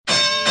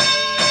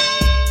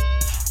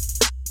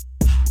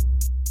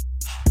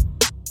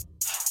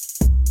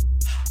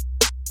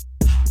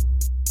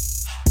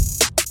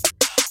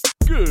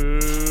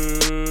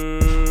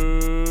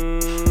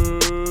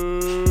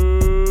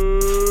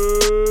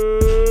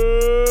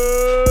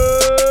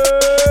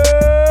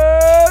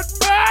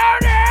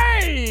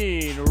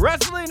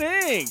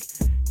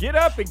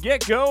up and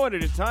get going.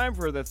 It is time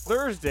for the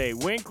Thursday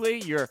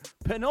Winkly. Your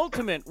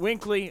penultimate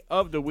Winkly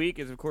of the week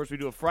is, of course, we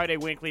do a Friday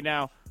Winkly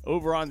now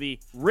over on the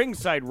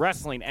Ringside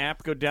Wrestling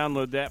app. Go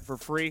download that for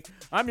free.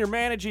 I'm your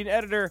managing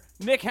editor,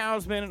 Nick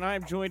Hausman, and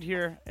I'm joined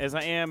here, as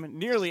I am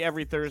nearly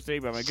every Thursday,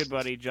 by my good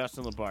buddy,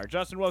 Justin LaBar.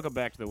 Justin, welcome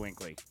back to the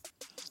Winkly.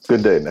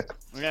 Good day, Nick.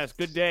 Yes,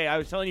 good day. I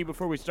was telling you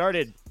before we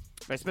started,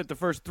 I spent the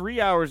first 3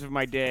 hours of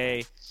my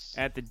day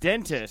at the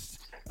dentist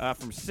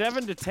from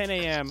 7 to 10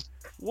 a.m.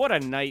 What a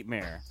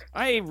nightmare.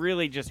 I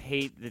really just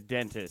hate the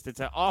dentist. It's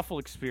an awful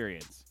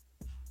experience.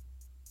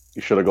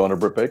 You should have gone to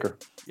Britt Baker.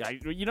 Yeah,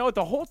 you know what?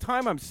 The whole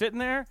time I'm sitting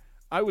there,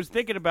 I was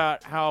thinking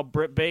about how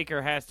Britt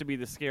Baker has to be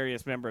the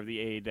scariest member of the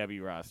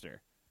AEW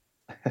roster.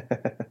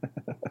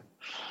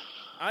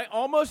 I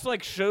almost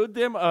showed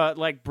them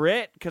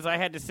Britt, because I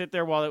had to sit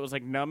there while it was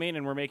numbing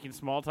and we're making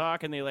small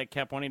talk, and they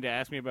kept wanting to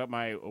ask me about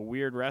my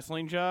weird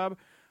wrestling job.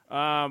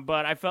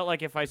 But I felt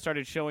like if I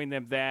started showing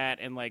them that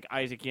and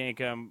Isaac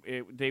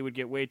Yankem, they would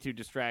get way too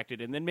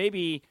distracted and then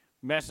maybe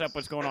mess up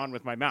what's going on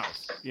with my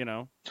mouth, you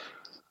know?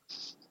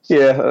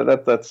 Yeah,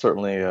 that's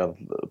certainly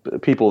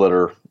people that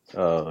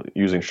are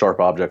using sharp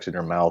objects in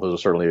your mouth. Those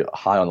are certainly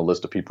high on the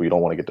list of people you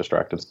don't want to get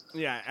distracted.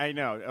 Yeah, I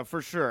know,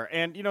 for sure.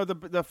 And, you know,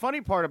 the funny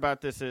part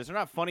about this is, or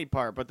not funny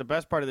part, but the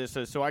best part of this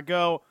is, so I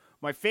go,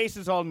 my face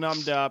is all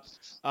numbed up.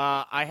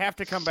 I have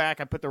to come back.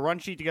 I put the run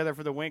sheet together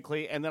for the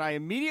Winkly, and then I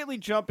immediately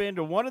jump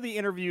into one of the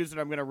interviews that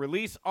I'm going to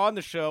release on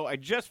the show. I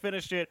just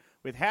finished it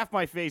with half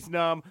my face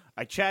numb.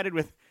 I chatted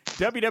with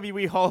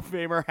WWE Hall of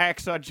Famer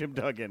Hacksaw Jim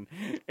Duggan.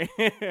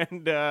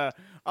 And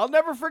I'll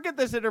never forget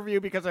this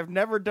interview because I've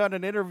never done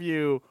an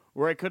interview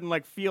where I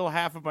couldn't feel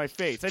half of my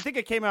face. I think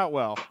it came out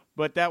well,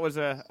 but that's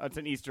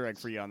an Easter egg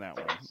for you on that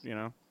one, you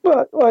know?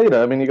 Well, you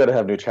know, I mean, you got to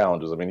have new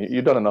challenges. I mean,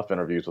 you've done enough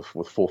interviews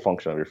with full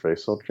function of your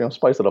face, so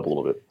spice it up a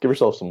little bit. Give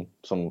yourself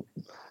some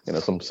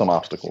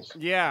obstacles.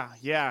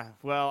 Yeah.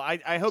 Well,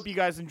 I hope you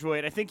guys enjoy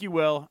it. I think you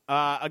will.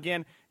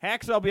 Again,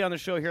 Hacksaw will be on the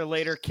show here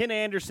later. Ken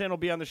Anderson will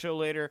be on the show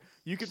later.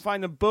 You can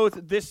find them both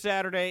this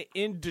Saturday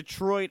in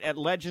Detroit at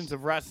Legends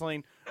of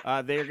Wrestling.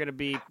 They are going to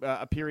be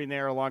appearing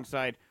there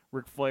alongside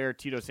Ric Flair,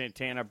 Tito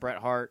Santana, Bret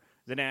Hart,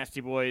 the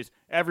Nasty Boys,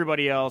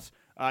 everybody else.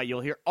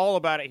 You'll hear all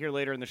about it here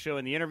later in the show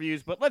in the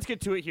interviews. But let's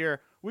get to it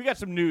here. We got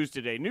some news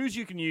today. News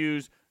you can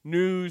use.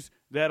 News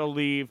that'll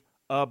leave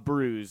a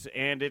bruise.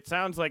 And it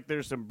sounds like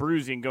there's some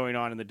bruising going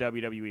on in the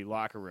WWE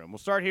locker room. We'll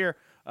start here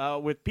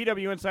with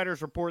PW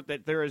Insider's report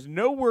that there is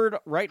no word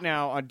right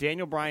now on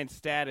Daniel Bryan's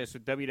status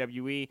with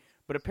WWE,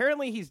 but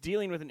apparently he's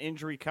dealing with an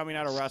injury coming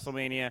out of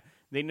WrestleMania.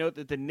 They note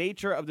that the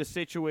nature of the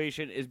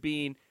situation is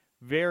being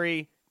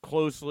very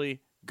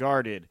closely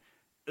guarded.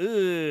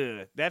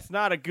 Ugh, that's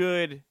not a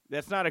good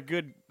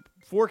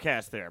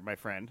forecast there, my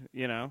friend,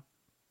 you know?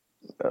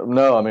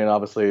 No, I mean,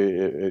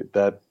 obviously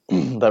that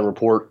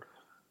report,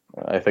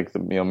 I think,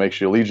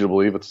 makes you lead you to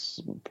believe it's,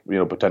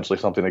 potentially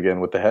something again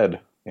with the head,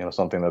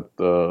 something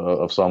that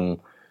of some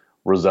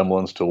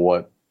resemblance to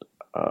what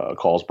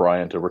caused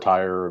Bryan to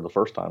retire the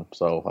first time.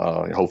 So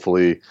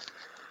hopefully,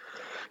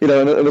 and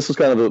this is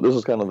kind of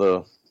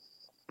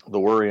the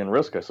worry and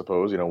risk, I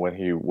suppose,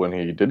 when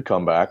he did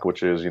come back,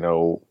 which is,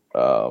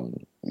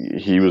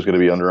 he was going to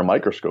be under a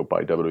microscope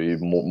by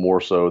WWE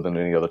more so than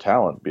any other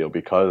talent,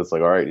 because it's all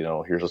right,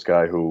 here's this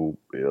guy who,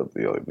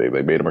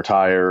 they made him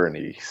retire and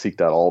he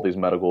seeked out all these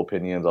medical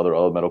opinions, other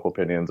medical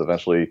opinions,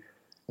 eventually,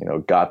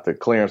 got the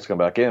clearance to come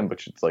back in,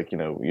 but it's they're,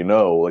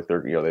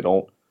 they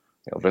don't,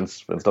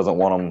 Vince doesn't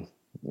want him,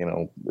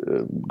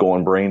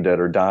 going brain dead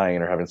or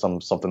dying or having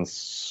something,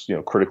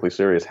 critically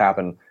serious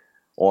happen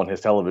on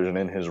his television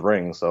in his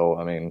ring. So,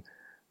 I mean,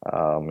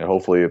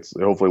 hopefully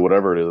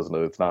whatever it is,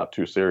 it's not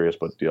too serious.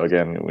 But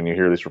again, when you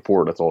hear this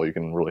report, that's all you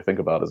can really think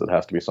about is it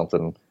has to be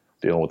something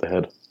dealing with the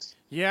head.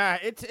 Yeah,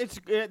 it's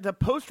the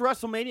post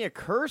WrestleMania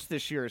curse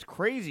this year is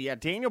crazy. Yeah,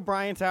 Daniel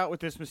Bryan's out with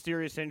this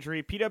mysterious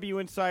injury.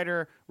 PW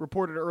Insider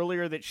reported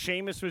earlier that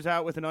Sheamus was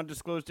out with an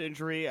undisclosed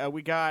injury.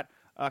 We got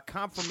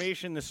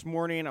confirmation this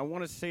morning. I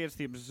want to say it's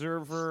the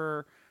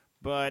Observer,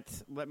 but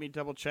let me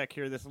double check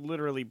here. This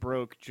literally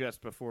broke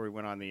just before we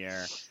went on the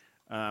air.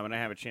 And I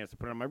have a chance to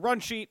put it on my run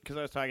sheet because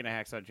I was talking to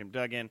Hacksaw Jim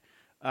Duggan.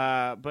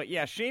 But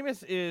yeah,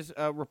 Sheamus is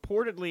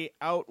reportedly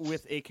out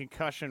with a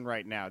concussion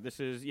right now. This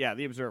is,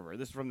 the Observer.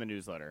 This is from the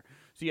newsletter.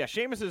 So yeah,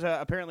 Sheamus is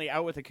apparently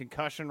out with a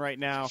concussion right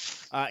now.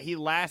 He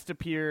last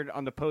appeared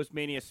on the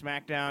post-Mania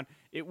SmackDown.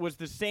 It was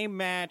the same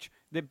match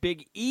that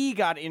Big E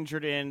got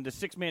injured in, the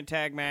six-man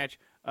tag match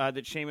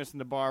that Sheamus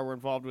and the Bar were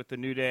involved with the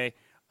New Day.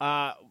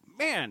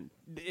 Man,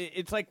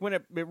 it's like when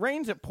it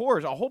rains, it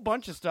pours. A whole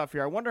bunch of stuff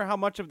here. I wonder how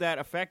much of that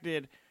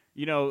affected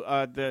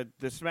the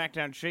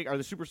SmackDown shake or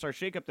the Superstar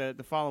shakeup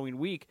the following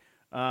week,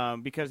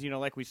 because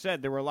like we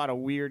said, there were a lot of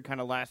weird kind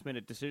of last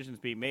minute decisions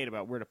being made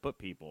about where to put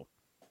people.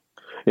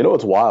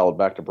 What's wild,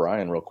 back to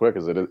Bryan real quick,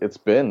 is that it's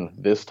been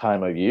this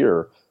time of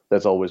year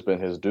that's always been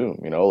his doom.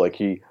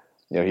 He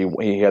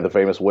had the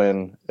famous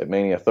win at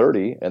Mania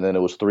 30, and then it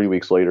was 3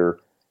 weeks later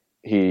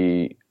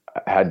he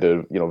had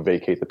to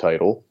vacate the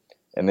title,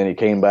 and then he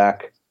came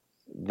back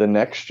the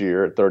next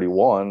year at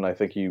 31, I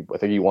think he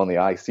won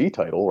the IC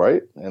title,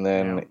 right? And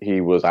then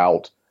he was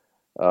out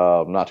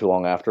not too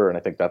long after, and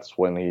I think that's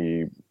when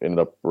he ended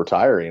up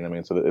retiring. I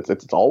mean, so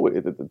it's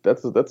always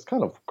that's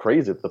kind of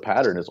crazy. The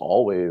pattern is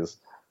always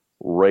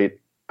right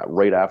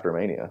after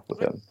Mania with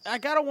him. I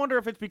gotta wonder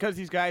if it's because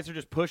these guys are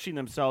just pushing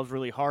themselves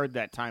really hard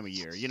that time of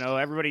year. You know,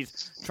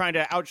 everybody's trying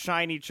to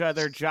outshine each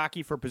other,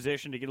 jockey for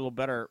position to get a little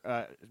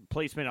better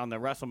placement on the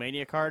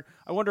WrestleMania card.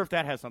 I wonder if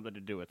that has something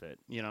to do with it.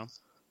 You know,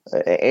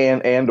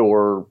 and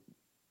or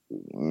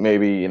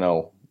maybe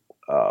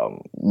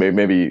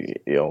maybe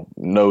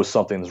knows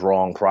something's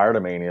wrong prior to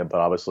Mania, but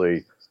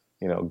obviously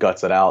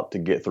guts it out to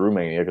get through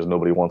Mania because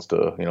nobody wants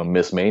to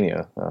miss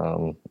Mania.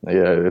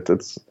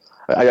 It's.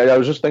 I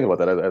was just thinking about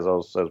that as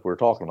we were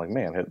talking. I'm like,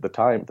 man, the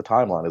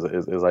timeline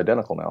is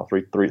identical now.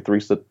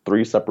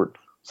 Three separate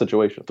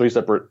situations, three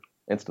separate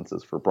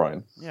instances for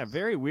Bryan. Yeah,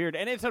 very weird,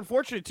 and it's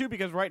unfortunate too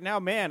because right now,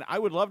 man, I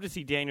would love to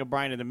see Daniel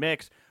Bryan in the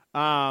mix.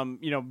 Sami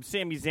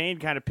Zayn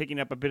kind of picking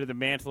up a bit of the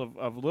mantle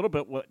of a little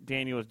bit what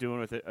Daniel is doing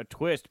with a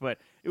twist, but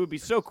it would be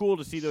so cool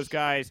to see those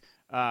guys,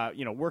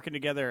 working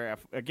together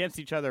against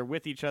each other,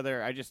 with each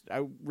other.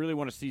 I really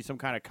want to see some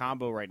kind of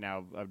combo right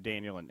now of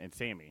Daniel and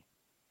Sami.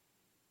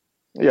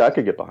 Yeah, I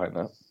could get behind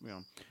that.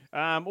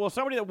 Yeah. Well,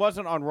 somebody that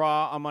wasn't on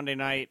Raw on Monday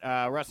night,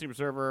 Wrestling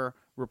Observer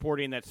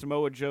reporting that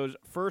Samoa Joe's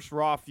first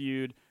Raw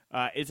feud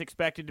is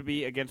expected to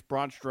be against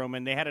Braun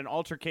Strowman. They had an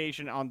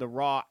altercation on the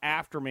Raw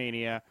after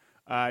Mania.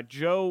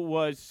 Joe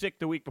was sick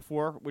the week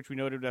before, which we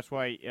noted. That's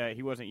why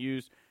he wasn't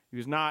used. He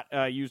was not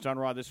used on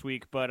Raw this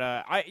week. But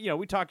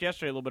we talked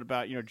yesterday a little bit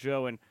about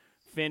Joe and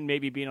Finn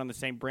maybe being on the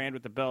same brand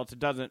with the belts. It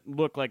doesn't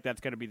look like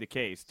that's going to be the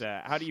case.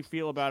 How do you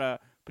feel about a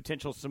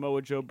potential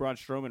Samoa Joe Braun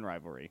Strowman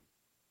rivalry?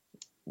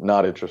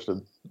 Not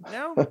interested.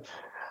 No,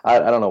 I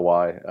don't know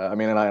why. I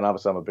mean, and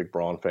obviously I'm a big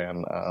Braun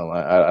fan.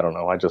 I don't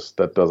know. I just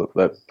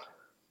that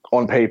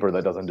on paper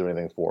that doesn't do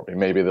anything for me.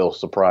 Maybe they'll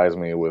surprise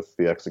me with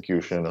the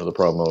execution or the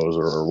promos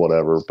or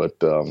whatever.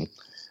 But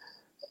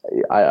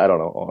I don't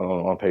know.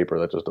 On paper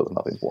that just does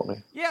nothing for me.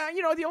 Yeah,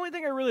 the only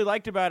thing I really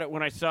liked about it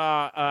when I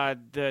saw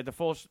the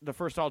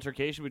first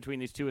altercation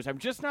between these two is I'm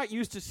just not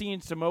used to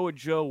seeing Samoa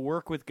Joe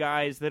work with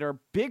guys that are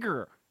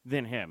bigger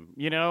than him,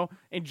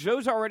 and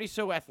Joe's already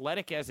so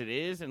athletic as it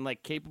is and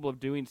like capable of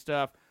doing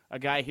stuff a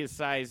guy his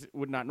size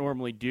would not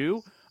normally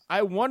do.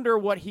 I wonder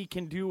what he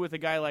can do with a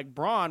guy like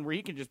Braun where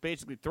he can just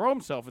basically throw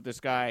himself at this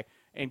guy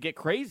and get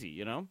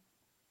crazy,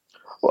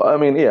 Well, I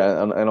mean,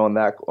 yeah, and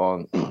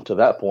to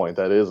that point,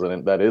 that is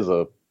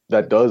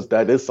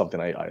something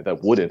that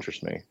would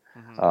interest me.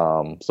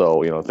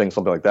 Mm-hmm.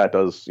 Something like that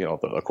does,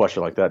 a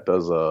question like that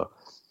does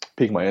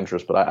pique my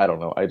interest, but I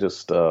don't know. I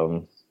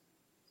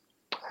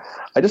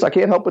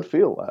can't help but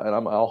feel, and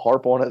I'll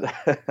harp on it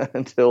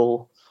and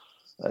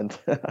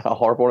I'll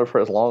harp on it for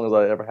as long as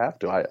I ever have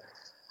to.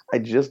 I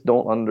just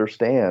don't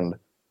understand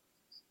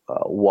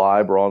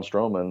why Braun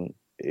Strowman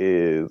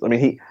is. I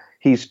mean,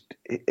 he's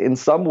in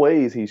some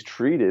ways he's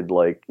treated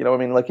like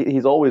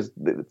he's always.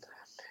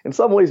 In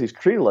some ways, he's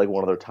treated like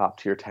one of their top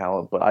tier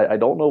talent, but I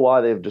don't know why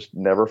they've just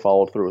never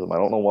followed through with him. I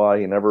don't know why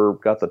he never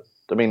got the.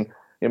 I mean,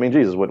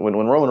 Jesus, when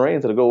Roman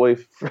Reigns had to go away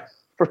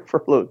for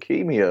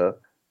leukemia.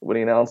 When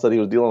he announced that he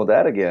was dealing with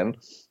that again.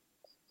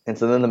 And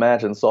so then the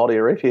match in Saudi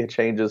Arabia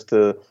changes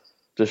to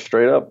just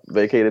straight up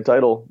vacated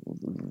title,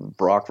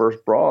 Brock versus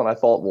Braun. I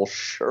thought, well,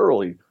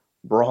 surely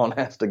Braun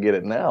has to get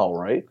it now,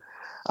 right?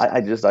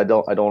 I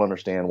don't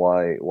understand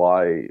why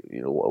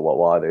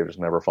they've just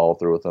never followed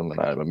through with him.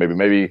 And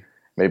maybe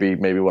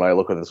when I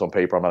look at this on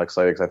paper, I'm not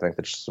excited because I think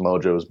that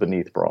Samoa Joe is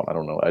beneath Braun. I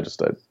don't know. I just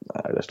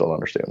don't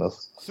understand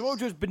this. Samoa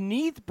Joe's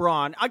beneath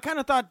Braun. I kind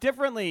of thought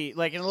differently,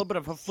 like in a little bit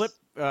of a flip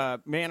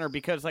manner,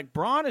 because like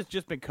Braun has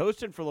just been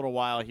coasting for a little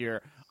while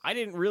here. I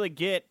didn't really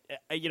get,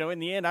 in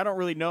the end, I don't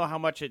really know how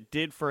much it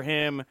did for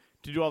him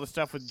to do all the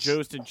stuff with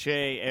Jost and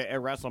Che at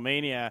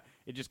WrestleMania.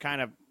 It just kind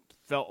of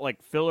felt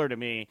like filler to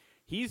me.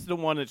 He's the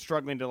one that's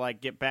struggling to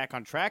like get back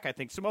on track. I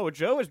think Samoa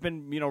Joe has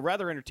been,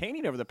 rather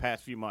entertaining over the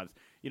past few months.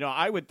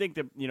 I would think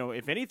that,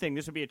 if anything,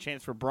 this would be a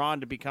chance for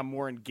Braun to become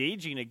more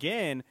engaging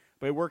again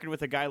by working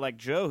with a guy like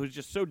Joe, who's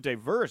just so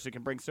diverse. It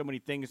can bring so many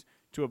things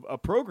to a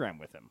program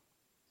with him.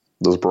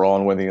 Does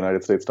Braun win the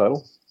United States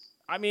title?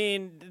 I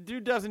mean, the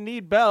dude doesn't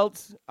need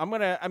belts. How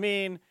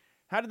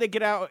did they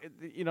get out?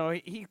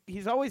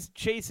 He's always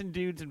chasing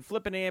dudes and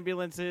flipping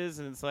ambulances.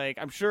 And it's like,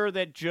 I'm sure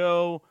that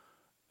Joe,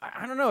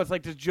 I don't know. It's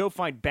like, does Joe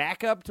find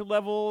backup to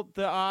level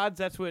the odds?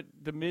 That's what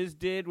The Miz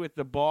did with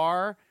the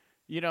bar.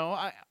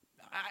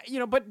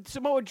 But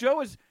Samoa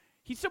Joe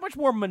he's so much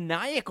more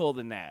maniacal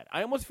than that.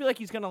 I almost feel like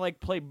he's going to like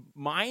play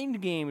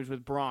mind games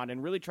with Braun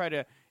and really try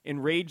to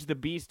enrage the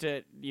beast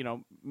to,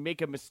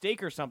 make a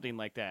mistake or something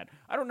like that.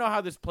 I don't know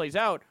how this plays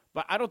out,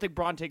 but I don't think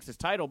Braun takes his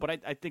title, but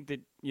I think that,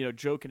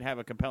 Joe can have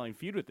a compelling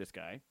feud with this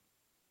guy.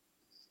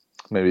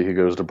 Maybe he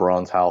goes to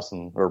Braun's house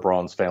or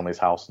Braun's family's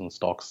house and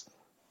stalks,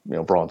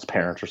 Braun's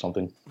parents or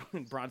something.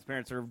 Braun's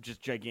parents are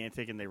just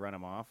gigantic and they run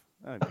him off.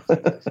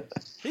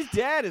 His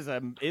dad is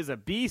a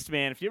beast,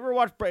 man. If you ever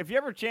have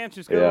a chance,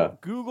 just go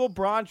Google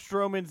Braun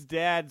Strowman's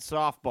dad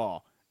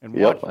softball, and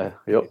Yep, watch.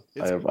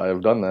 I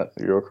have done that.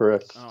 You're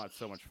correct. Oh, it's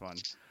so much fun.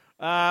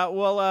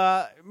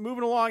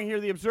 Moving along here,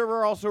 the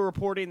Observer also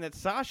reporting that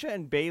Sasha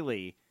and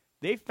Bayley,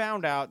 they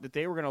found out that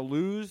they were going to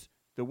lose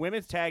the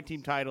women's tag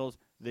team titles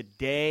the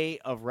day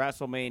of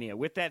WrestleMania.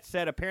 With that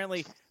said,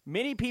 apparently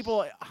many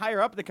people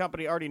higher up in the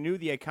company already knew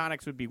the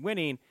Iconics would be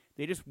winning.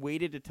 They just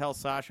waited to tell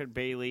Sasha and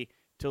Bayley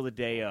till the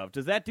day of.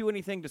 Does that do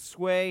anything to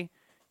sway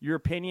your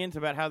opinions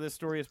about how this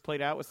story has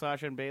played out with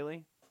Sasha and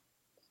Bayley?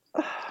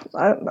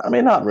 I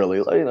mean, not really.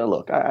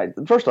 Look,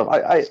 first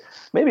off,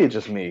 maybe it's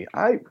just me.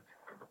 I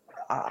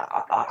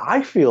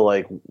feel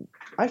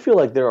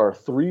like there are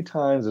 3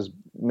 times as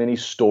many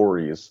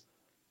stories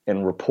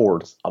and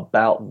reports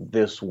about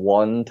this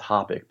one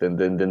topic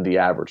than the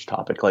average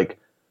topic. Like,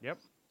 yep.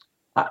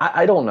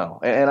 I don't know,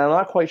 and I'm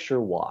not quite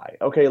sure why.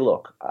 Okay,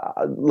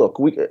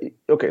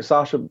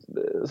 Sasha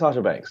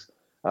Banks,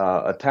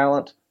 a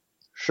talent.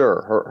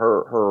 Sure,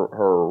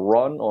 her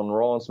run on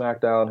Raw and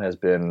SmackDown has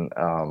been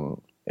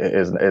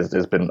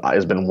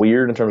has been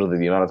weird in terms of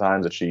the amount of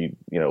times that she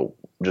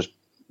just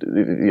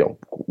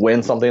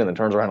wins something and then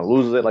turns around and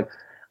loses it. Like,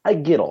 I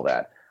get all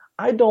that.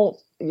 I don't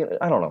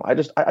know. I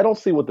don't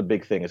see what the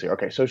big thing is here.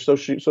 Okay, so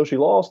she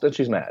lost and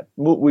she's mad.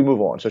 We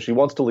move on. So she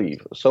wants to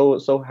leave. So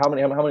how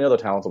many other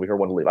talents have we heard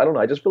want to leave? I don't know.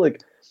 I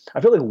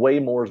feel like way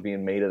more is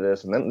being made of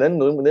this, and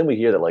then we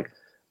hear that like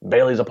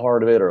Bayley's a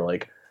part of it, or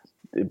like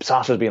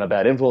Sasha's being a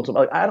bad influence.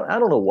 Like, I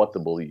don't know what to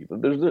believe.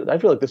 I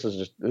feel like this has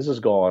just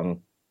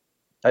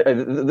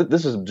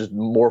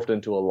morphed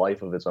into a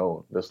life of its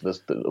own.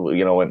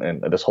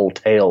 And this whole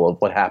tale of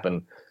what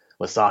happened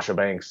with Sasha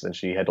Banks and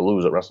she had to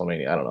lose at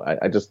WrestleMania. I don't know.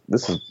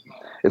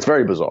 It's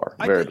very bizarre.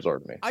 Bizarre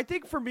to me. I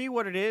think for me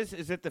what it is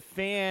that the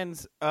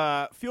fans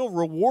feel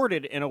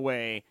rewarded in a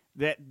way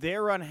that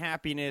their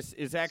unhappiness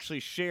is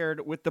actually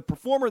shared with the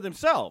performer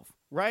themselves,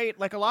 right?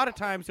 Like, a lot of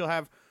times you'll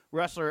have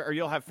wrestler or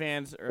you'll have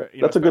fans.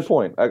 That's a good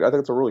point. I think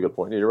it's a really good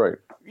point. Yeah, you're right.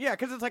 Yeah,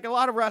 because it's like a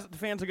lot of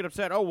fans will get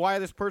upset. Oh, why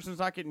this person's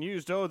not getting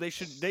used? Oh, they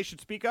should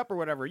speak up or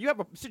whatever. You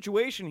have a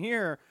situation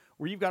here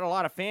where you've got a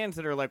lot of fans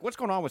that are like, what's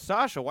going on with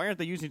Sasha? Why aren't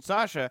they using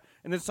Sasha?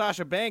 And then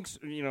Sasha Banks,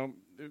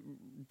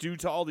 due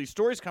to all these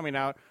stories coming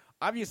out,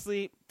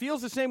 obviously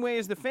feels the same way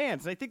as the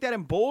fans. And I think that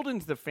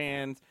emboldens the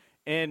fans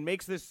and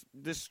makes this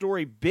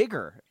story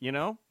bigger,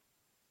 No,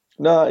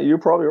 you're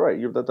probably right.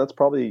 You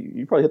probably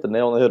hit the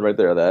nail on the head right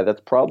there.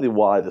 That's probably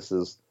why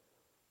this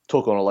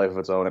took on a life of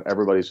its own, and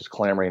everybody's just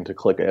clamoring to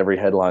click every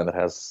headline that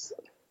has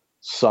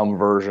some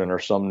version or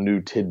some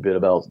new tidbit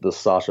about the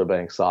Sasha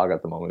Banks saga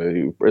at the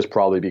moment. It's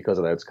probably because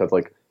of that. It's because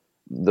like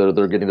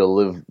they're getting to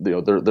live.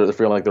 They're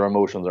feeling like their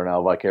emotions are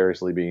now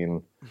vicariously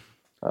being.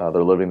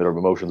 They're living their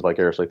emotions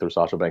vicariously through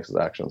Sasha Banks'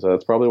 actions. So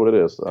that's probably what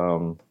it is.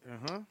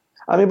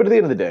 I mean, but at the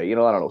end of the day, I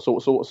don't know.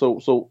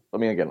 So I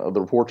mean, again,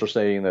 the reports are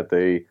saying that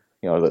they.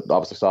 That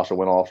obviously Sasha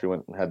went off. She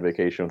went and had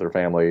vacation with her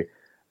family,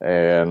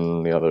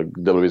 and the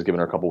WWE's given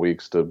her a couple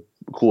weeks to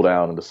cool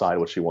down and decide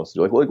what she wants to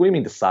do. Like, what do you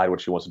mean decide what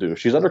she wants to do? If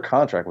she's under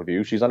contract with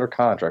you, she's under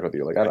contract with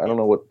you. Like, I don't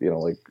know what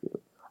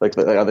like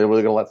are they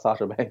really going to let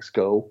Sasha Banks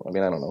go? I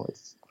mean, I don't know.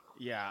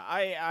 Yeah,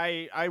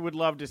 I would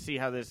love to see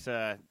how this.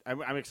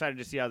 I'm excited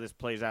to see how this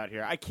plays out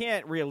here. I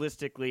can't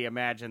realistically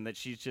imagine that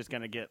she's just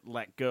going to get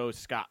let go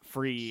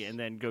scot-free and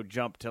then go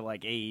jump to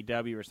like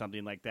AEW or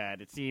something like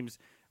that. It seems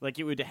like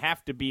it would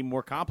have to be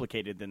more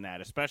complicated than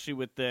that, especially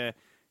with the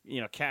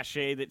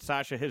cachet that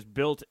Sasha has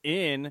built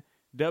in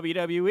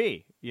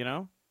WWE.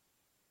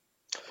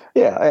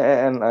 Yeah,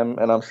 and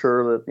I'm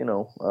sure that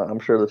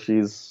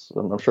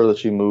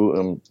she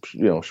moved.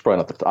 She's probably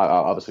not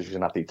obviously she's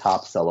not the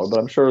top seller, but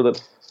I'm sure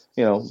that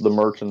the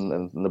merch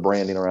and the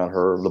branding around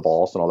her, the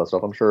boss and all that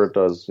stuff. I'm sure it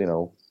does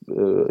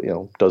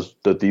does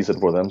decent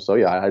for them. So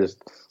yeah, I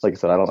just, like I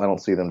said, I don't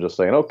see them just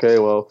saying, okay,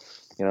 well,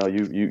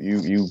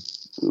 you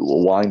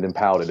whined and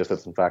pouted if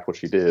it's in fact what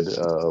she did.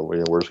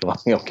 We're just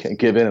gonna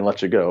give in and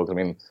let you go. I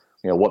mean,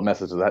 what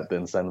message does that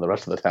then send to the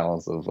rest of the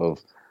talents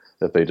of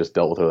that they just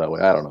dealt with her that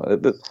way? I don't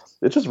know.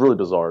 It's just really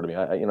bizarre to me.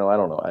 I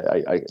don't know.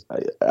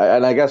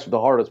 And I guess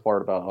the hardest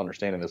part about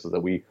understanding this is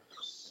that we're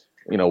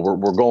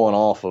going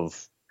off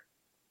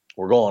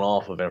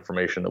of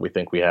information that we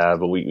think we have,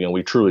 but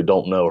we truly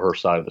don't know her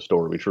side of the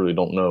story. We truly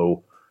don't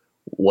know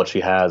what she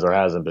has or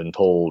hasn't been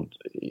told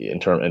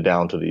and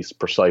down to the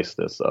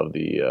preciseness of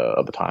the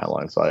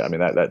timeline. So I mean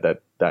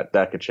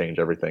that could change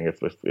everything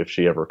if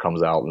she ever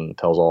comes out and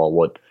tells all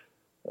what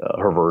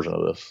her version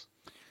of this.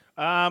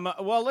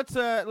 Well,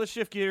 let's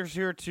shift gears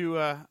here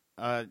to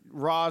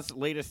Raw's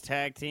latest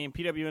tag team.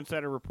 PW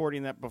Insider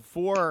reporting that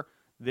before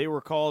they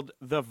were called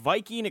the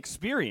Viking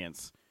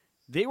Experience,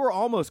 they were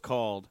almost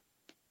called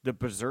the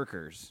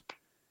Berserkers.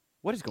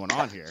 What is going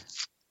on here?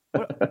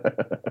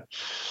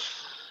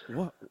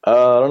 What? I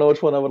don't know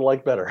which one I would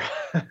like better.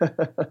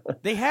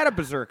 They had a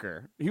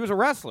Berserker. He was a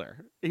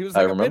wrestler. He was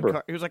like a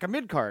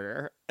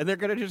mid-carder, and they're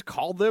gonna just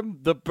call them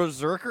the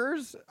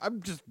Berserkers.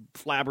 I'm just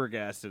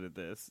flabbergasted at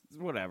this.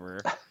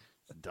 Whatever.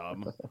 It's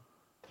dumb.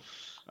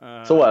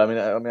 So what?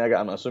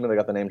 I'm assuming they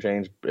got the name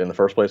changed in the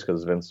first place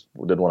because Vince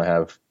didn't want to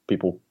have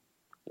people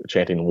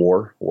chanting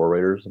War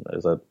Raiders.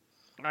 Is that?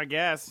 I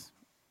guess.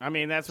 I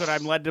mean, that's what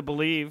I'm led to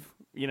believe.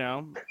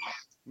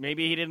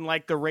 Maybe he didn't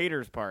like the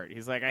Raiders part.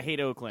 He's like, I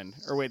hate Oakland.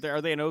 Or wait, are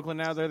they in Oakland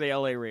now? They're the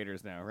L.A.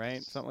 Raiders now,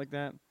 right? Something like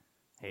that.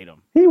 Hate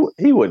them.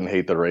 He wouldn't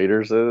hate the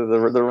Raiders. The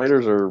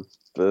Raiders are.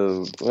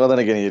 Well, then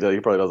again, he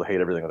probably doesn't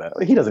hate everything with that.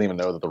 He doesn't even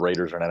know that the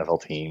Raiders are an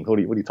NFL team. What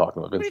are you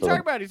talking about? What are you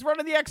talking about? He's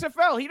running the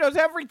XFL. He knows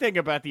everything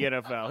about the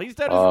NFL. He's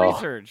done his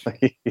research.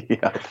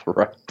 Yeah,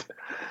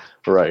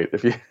 right.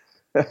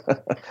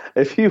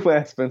 If you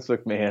ask Vince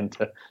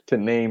McMahon to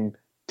name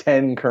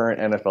 10 current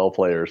NFL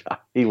players,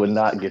 he would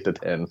not get to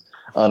 10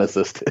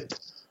 unassisted.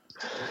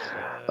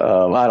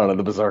 I don't know,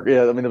 the Berserkers.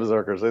 Yeah, I mean the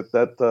Berserkers. I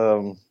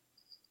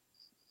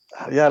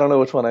don't know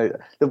which one.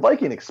 The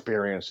Viking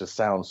experience just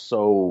sounds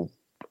so.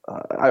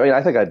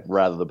 I think I'd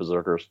rather the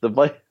Berserkers. The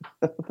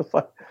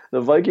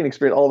Viking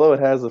experience, although it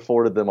has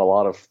afforded them a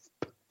lot of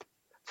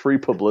free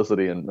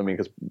publicity, and I mean,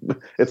 because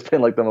it's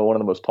been like one of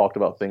the most talked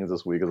about things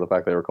this week is the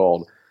fact they were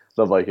called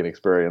the Viking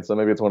experience. So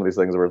maybe it's one of these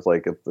things where it's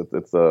like it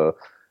was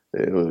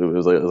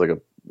like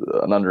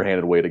an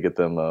underhanded way to get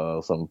them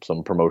some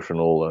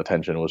promotional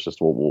attention. It was just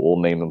we'll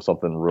name them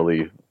something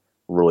really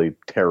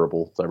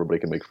terrible so everybody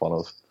can make fun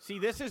of. See,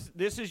 this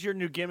is your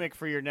new gimmick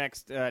for your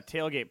next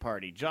tailgate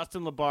party.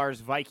 Justin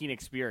LeBar's Viking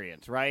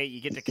experience, right?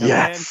 You get to come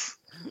in,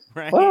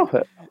 right? Well,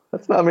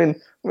 that's not. I mean,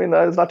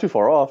 it's not too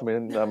far off.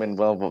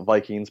 Well,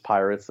 Vikings,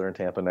 Pirates, they're in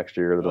Tampa next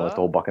year. They're doing this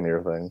whole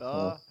Buccaneer thing.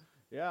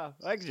 Yeah,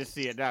 I can just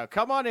see it now.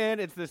 Come on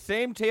in. It's the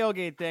same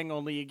tailgate thing,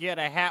 only you get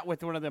a hat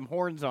with one of them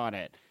horns on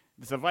it.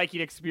 It's a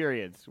Viking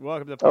experience.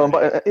 Welcome to the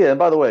party. And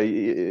by the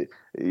way,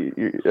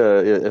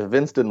 if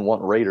Vince didn't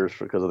want Raiders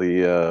because of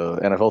the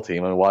NFL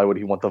team, why would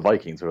he want the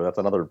Vikings? Or that's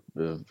another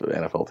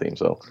NFL team.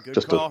 So Good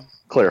just call. to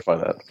clarify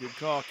that. Good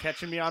call.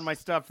 Catching me on my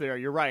stuff there.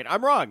 You're right.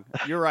 I'm wrong.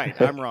 You're right.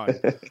 I'm wrong.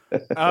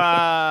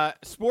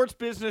 Sports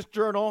Business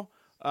Journal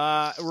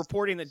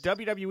reporting that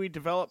WWE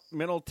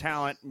developmental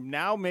talent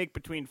now make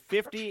between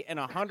 $50,000 and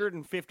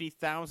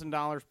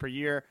 $150,000 per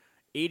year,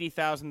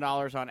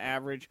 $80,000 on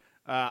average.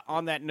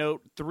 On that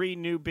note, 3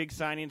 new big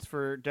signings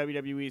for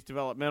WWE's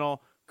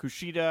developmental.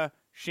 Kushida,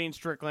 Shane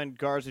Strickland,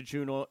 Garza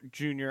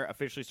Jr.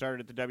 officially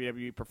started at the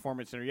WWE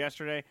Performance Center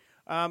yesterday.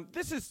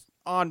 This is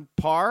on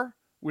par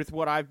with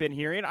what I've been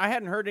hearing. I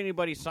hadn't heard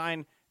anybody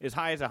sign as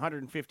high as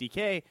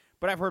 $150K,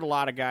 but I've heard a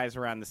lot of guys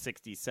around the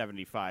 $60,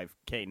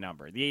 $75K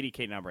number. The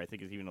 $80K number, I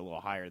think, is even a little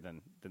higher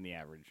than the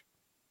average.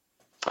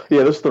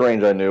 Yeah, this is the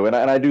range I knew, and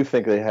I do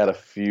think they had a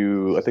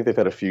few. I think they've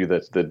had a few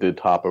that did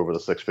top over the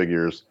 6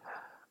 figures.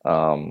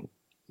 Who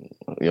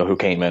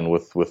came in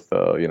with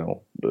a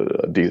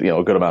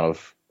good amount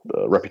of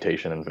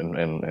reputation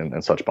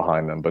and such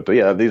behind them. But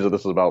yeah, this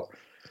is about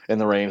in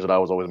the range that I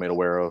was always made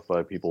aware of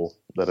by people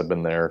that have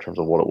been there in terms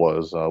of what it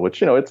was.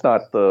 Which it's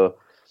not the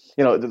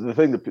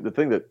thing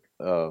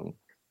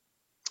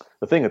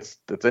that's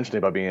interesting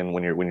about being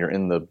when you're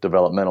in the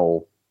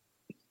developmental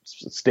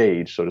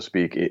stage, so to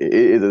speak,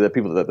 is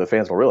that the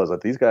fans will realize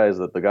that these guys,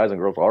 that the guys and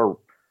girls are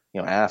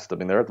asked. I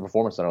mean, they're at the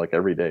Performance Center like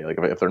every day. Like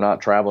if they're not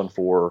traveling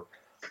for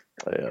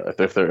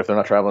if they're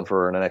not traveling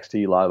for an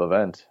NXT live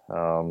event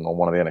on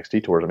one of the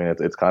NXT tours, I mean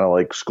it's kind of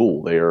like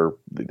school. They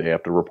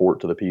have to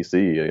report to the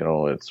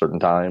PC, at certain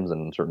times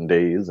and certain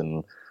days,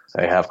 and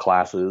they have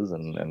classes,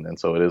 and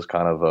so it is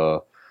kind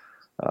of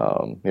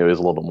it is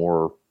a little bit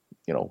more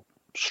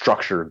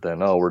structured than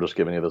we're just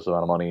giving you this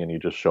amount of money and you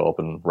just show up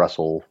and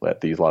wrestle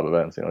at these live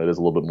events. It is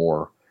a little bit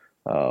more.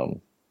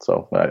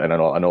 So I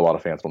know a lot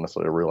of fans don't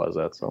necessarily realize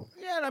that. So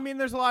yeah, I mean,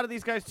 there's a lot of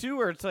these guys too,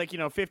 where it's like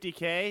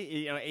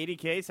 $50K,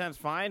 $80K sounds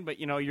fine, but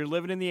you're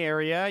living in the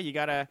area, you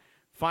gotta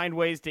find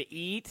ways to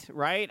eat,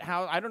 right?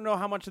 I don't know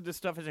how much of this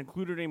stuff is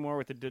included anymore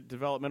with the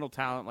developmental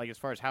talent, like as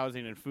far as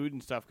housing and food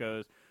and stuff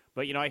goes.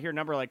 But I hear a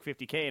number like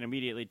 $50K, and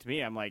immediately to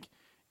me, I'm like,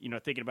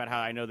 thinking about how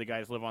I know the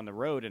guys live on the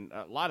road, and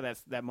a lot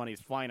of that money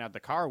is flying out the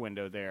car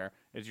window there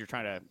as you're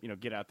trying to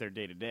get out there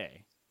day to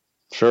day.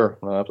 Sure,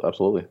 no,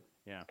 absolutely.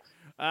 Yeah.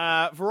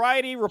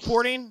 Variety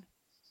reporting,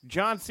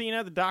 John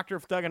Cena, the Doctor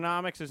of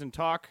Thugonomics, is in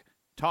talks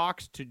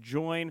to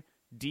join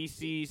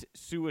DC's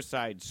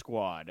Suicide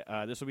Squad.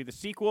 This will be the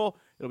sequel.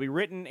 It'll be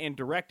written and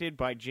directed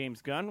by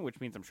James Gunn, which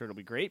means I'm sure it'll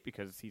be great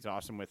because he's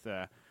awesome with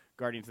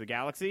Guardians of the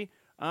Galaxy.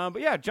 But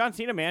yeah, John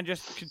Cena, man,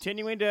 just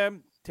continuing to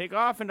take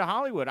off into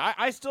Hollywood.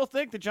 I still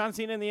think that John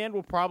Cena in the end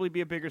will probably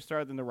be a bigger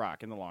star than The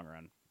Rock in the long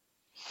run.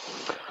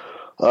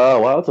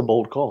 Wow, that's a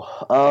bold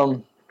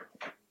call.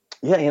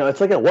 Yeah, it's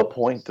like at what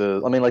point?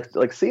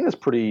 Like Cena's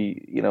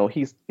pretty.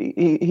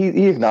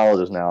 He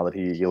acknowledges now that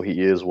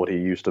he is what he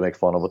used to make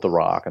fun of with The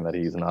Rock, and that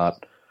he's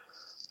not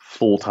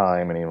full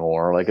time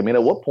anymore. Like,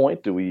 at what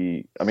point do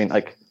we?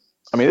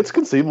 It's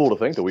conceivable to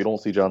think that we don't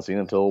see John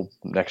Cena until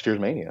next year's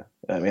Mania.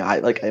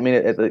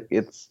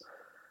 It's.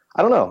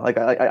 I don't know. Like,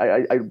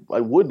 I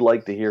would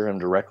like to hear him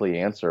directly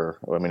answer.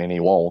 And he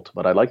won't.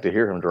 But I'd like to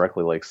hear him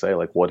directly, say,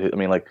 what.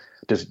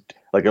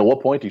 At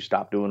what point do you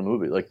stop doing a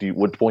movie?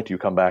 What point do you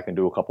come back and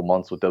do a couple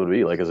months with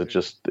WWE? Is it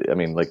just?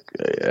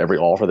 Every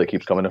offer that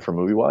keeps coming in for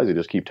movie wise, you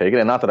just keep taking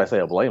it. And not that I say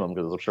I blame him,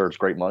 because I'm sure it's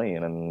great money,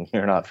 and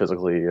you're not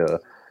physically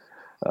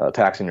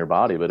taxing your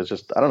body. But it's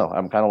just, I don't know.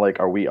 I'm kind of like,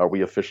 are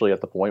we officially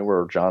at the point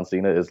where John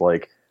Cena is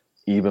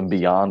even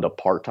beyond a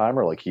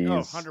part-timer. Like Oh,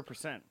 he's,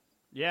 100%.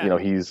 Yeah.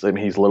 he's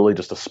literally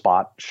just a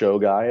spot show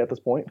guy at this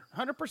point.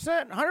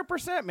 100%,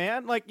 100%,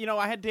 man. Like,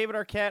 I had David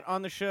Arquette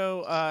on the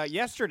show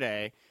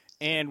yesterday,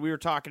 and we were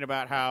talking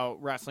about how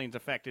wrestling's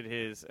affected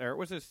his, or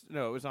was this,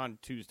 no, it was on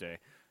Tuesday.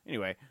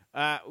 Anyway,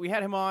 we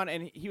had him on,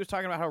 and he was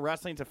talking about how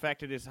wrestling's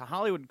affected his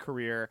Hollywood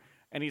career,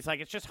 and he's like,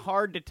 it's just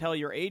hard to tell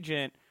your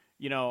agent,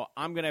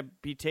 I'm going to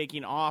be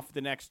taking off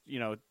the next,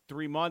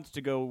 3 months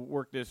to go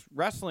work this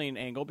wrestling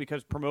angle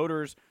because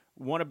promoters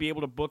want to be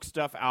able to book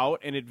stuff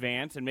out in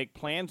advance and make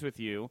plans with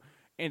you.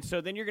 And so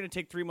then you're going to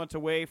take 3 months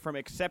away from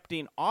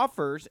accepting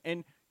offers,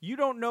 and you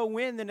don't know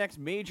when the next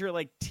major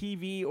like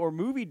TV or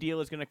movie deal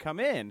is going to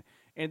come in.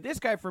 And this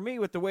guy, for me,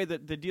 with the way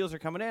that the deals are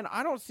coming in,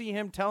 I don't see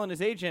him telling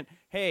his agent,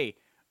 hey,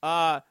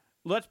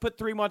 let's put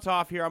 3 months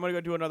off here. I'm going to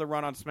go do another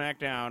run on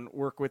SmackDown,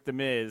 work with The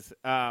Miz.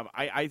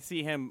 I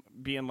see him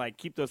being like,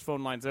 keep those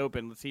phone lines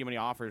open. Let's see how many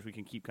offers we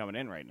can keep coming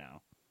in right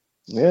now.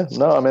 Yeah,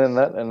 no, I mean,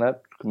 and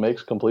that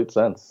makes complete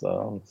sense.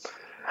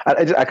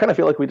 I kind of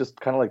feel like we just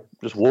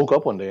woke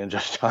up one day and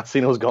just John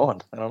Cena was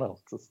gone. I don't know.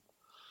 That's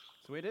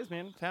the way it is,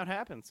 man. That's how it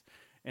happens.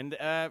 And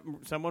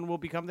someone will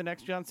become the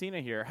next John Cena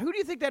here. Who do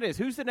you think that is?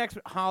 Who's the next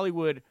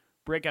Hollywood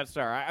breakout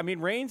star? I mean,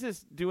 Reigns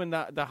is doing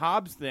the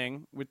Hobbs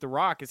thing with The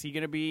Rock. Is he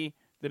going to be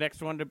the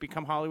next one to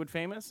become Hollywood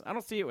famous? I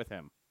don't see it with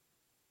him.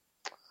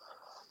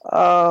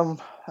 I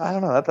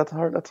don't know. That's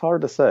hard. That's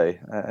hard to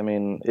say. I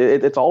mean,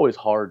 it's always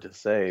hard to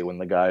say when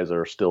the guys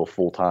are still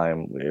full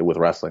time with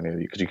wrestling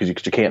because you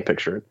can't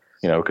picture it.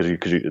 Because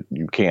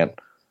you can't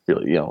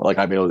really. Like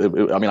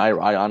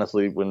I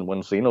honestly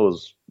when Cena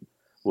was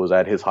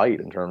at his height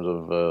in terms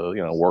of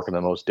working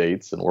the most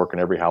dates and working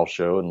every house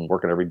show and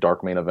working every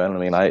dark main event. I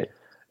mean,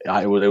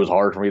 it was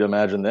hard for me to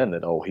imagine then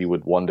that he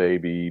would one day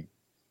be.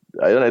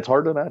 It's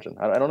hard to imagine.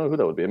 I don't know who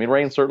that would be. I mean,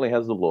 Reigns certainly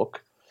has the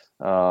look.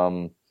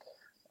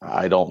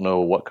 I don't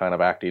know what kind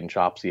of acting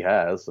chops he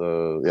has.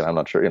 I'm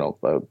not sure.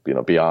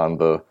 Beyond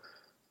the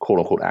quote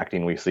unquote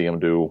acting we see him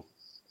do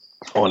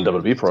on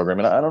WWE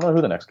programming, I don't know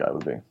who the next guy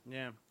would be.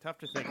 Yeah, tough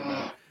to think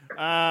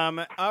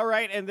about. All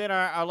right, and then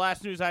our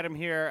last news item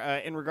here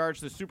in regards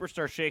to the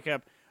Superstar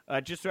shakeup.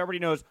 Just so everybody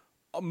knows,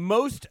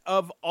 most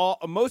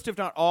if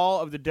not all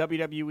of the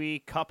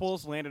WWE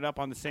couples landed up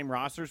on the same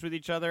rosters with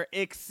each other,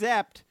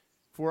 except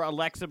for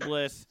Alexa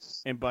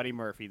Bliss and Buddy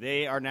Murphy.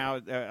 They are now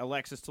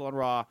Alexa's still on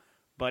Raw.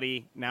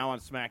 Buddy now on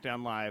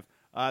SmackDown Live.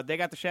 They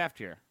got the shaft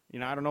here.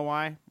 I don't know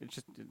why.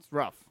 It's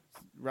rough.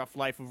 It's rough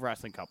life of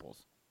wrestling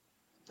couples.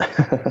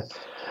 And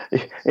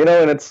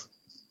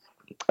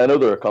I know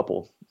there are a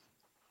couple.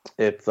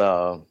 It's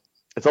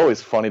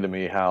always funny to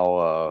me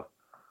how,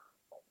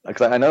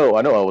 because I know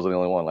I wasn't the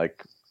only one.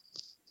 Like,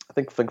 I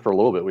think for a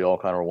little bit we all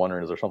kind of were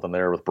wondering, is there something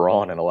there with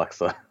Braun and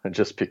Alexa,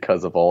 just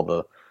because of all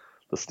the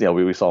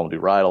we saw them do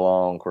ride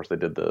along. Of course, I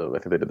think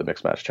they did the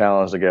mixed match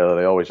challenge together.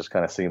 They always just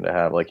kind of seem to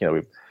have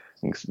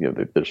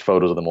there's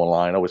photos of them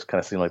online. Always kind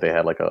of seemed like they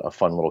had like a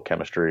fun little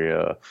chemistry.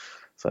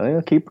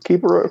 So keep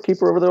her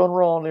over there on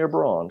Raw near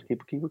Braun.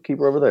 Keep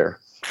her over there.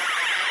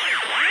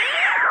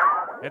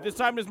 At this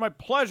time, it is my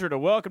pleasure to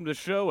welcome to the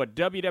show a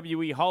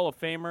WWE Hall of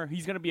Famer.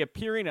 He's going to be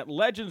appearing at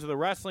Legends of the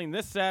Wrestling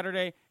this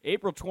Saturday,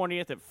 April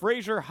 20th at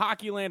Frazier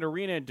Hockeyland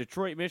Arena in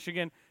Detroit,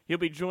 Michigan. He'll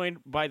be joined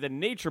by the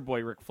Nature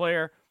Boy Ric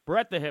Flair,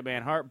 Bret the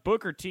Hitman Hart,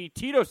 Booker T,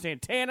 Tito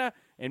Santana,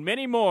 and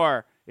many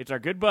more. It's our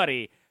good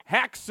buddy,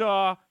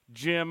 Hacksaw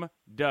Jim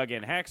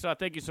Duggan. Hacksaw,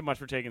 thank you so much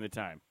for taking the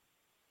time.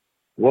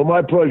 Well,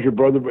 my pleasure,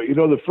 brother. But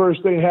the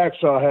first thing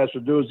Hacksaw has to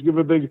do is give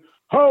a big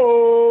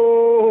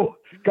ho.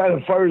 Kind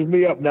of fires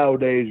me up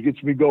nowadays,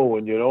 gets me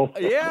going.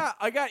 Yeah,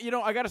 I got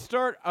to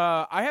start.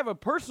 I have a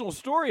personal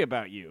story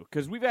about you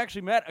because we've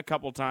actually met a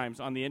couple times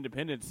on the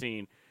independent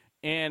scene,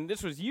 and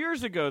this was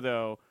years ago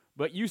though.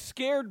 But you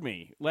scared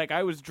me. Like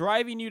I was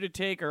driving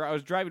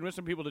with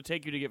some people to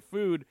take you to get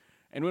food,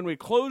 and when we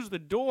closed the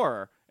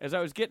door, as I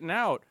was getting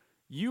out,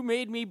 you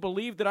made me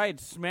believe that I had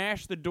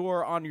smashed the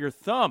door on your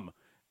thumb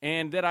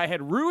and that I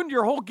had ruined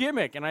your whole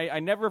gimmick, and I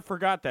never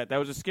forgot that. That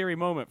was a scary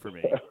moment for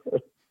me.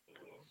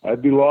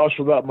 I'd be lost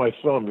without my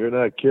thumb. You're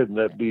not kidding.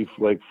 That'd be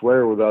like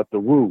Flair without the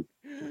woo.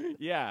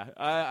 Yeah,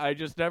 I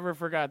just never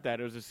forgot that.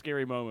 It was a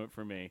scary moment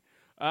for me.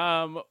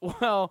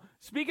 Well,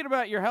 speaking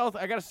about your health,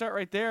 I got to start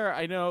right there.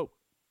 I know,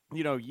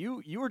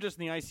 you were just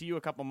in the ICU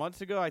a couple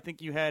months ago. I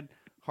think you had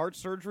heart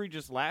surgery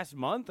just last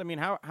month. I mean,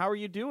 how are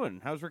you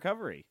doing? How's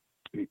recovery?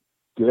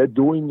 Yeah,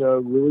 doing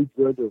really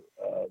good.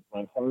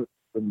 My heart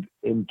went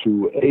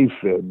into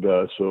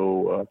AFib,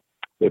 so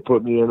they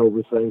put me in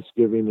over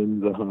Thanksgiving in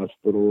the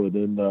hospital, and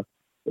then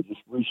I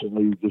just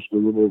recently, just a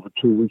little over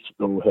 2 weeks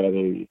ago, had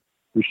a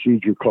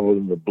procedure called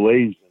an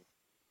ablation,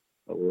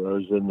 where I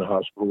was in the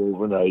hospital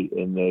overnight,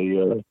 and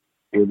they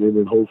came in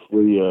and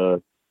hopefully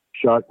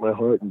shocked my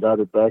heart and got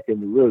it back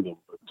into rhythm.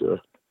 But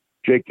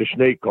Jake the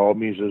Snake called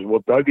me and says,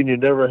 well, Duggan, you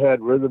never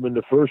had rhythm in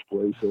the first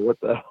place, so what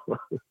the hell?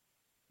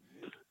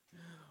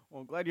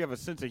 Well, I'm glad you have a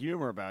sense of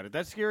humor about it.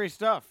 That's scary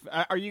stuff.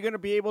 Are you going to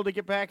be able to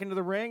get back into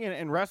the ring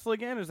and wrestle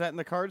again? Is that in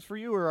the cards for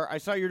you? Or I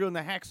saw you were doing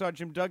the Hacksaw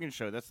Jim Duggan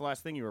show. That's the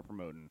last thing you were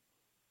promoting.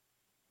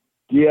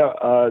 Yeah,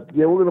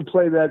 we're going to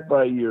play that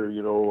by ear.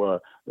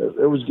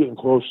 It was getting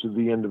close to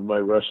the end of my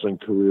wrestling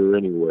career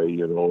anyway.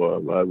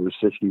 I was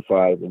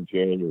 65 in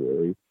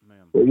January. Man.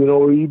 But,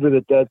 even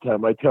at that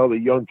time, I tell the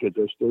young kids,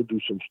 I still do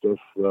some stuff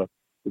for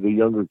the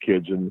younger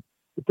kids. And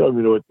I tell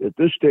them, at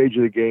this stage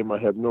of the game, I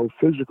have no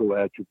physical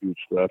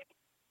attributes left,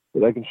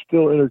 but I can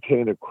still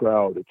entertain a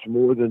crowd. It's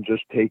more than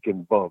just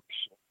taking bumps.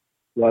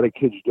 A lot of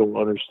kids don't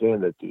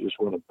understand that. They just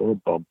want to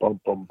bump, bump,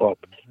 bump, bump, bump.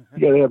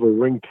 You got to have a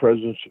ring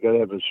presence. You got to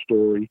have a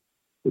story.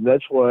 And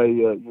that's why,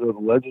 the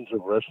legends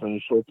of wrestling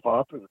is so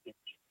popular.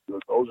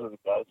 Those are the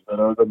guys that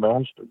are the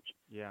masters.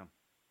 Yeah.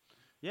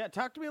 Yeah,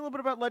 talk to me a little bit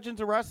about Legends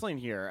of Wrestling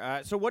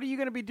here. So what are you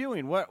going to be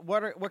doing?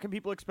 What can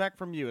people expect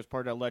from you as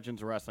part of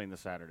Legends of Wrestling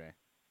this Saturday?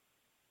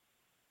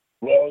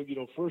 Well,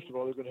 first of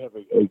all, they're going to have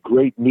a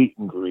great meet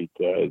and greet.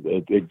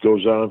 It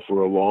goes on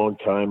for a long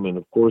time. And,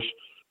 of course,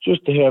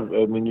 just to have,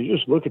 you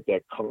just look at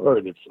that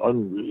card, it's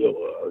unreal.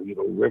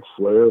 Ric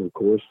Flair, of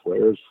course,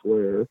 Flair's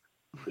Flair,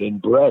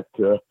 and Bret.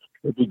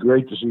 It'd be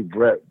great to see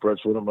Bret.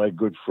 Bret's one of my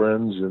good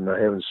friends, and I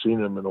haven't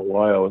seen him in a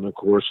while. And, of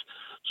course,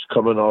 he's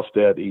coming off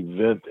that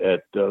event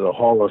at the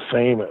Hall of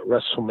Fame at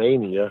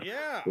WrestleMania,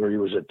 where he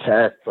was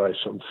attacked by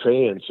some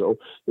fans. So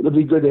it'll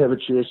be good to have a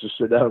chance to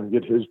sit down and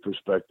get his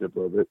perspective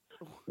of it.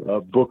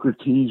 Booker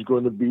T's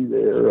going to be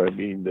there.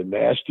 The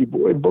Nasty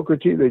Boy. Booker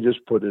T, they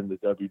just put in the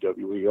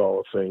WWE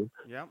Hall of Fame.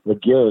 Yep.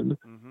 Again,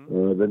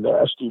 Mm-hmm. the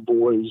Nasty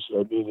Boys.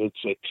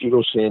 It's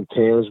Tito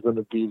Santana's going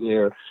to be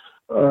there.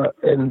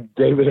 And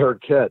David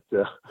Arquette.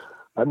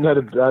 I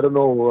don't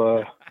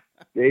know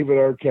David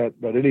Arquette,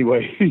 but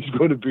anyway, he's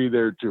going to be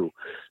there too.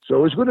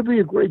 So it's going to be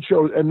a great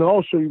show. And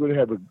also you're going to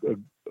have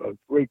a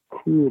great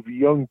crew of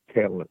young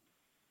talent.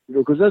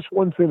 Because that's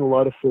one thing a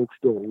lot of folks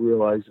don't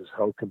realize is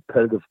how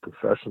competitive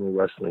professional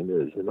wrestling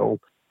is.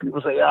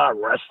 People say,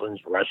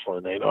 wrestling's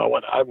wrestling. They know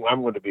what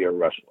I'm going to be a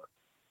wrestler.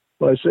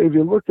 But I say, if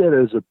you look at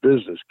it as a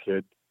business,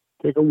 kid,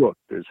 take a look.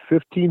 There's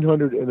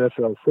 1,500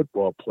 NFL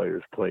football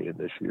players playing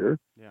this year.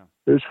 Yeah.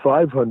 There's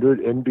 500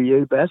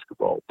 NBA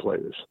basketball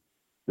players.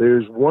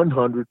 There's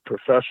 100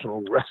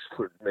 professional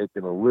wrestlers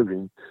making a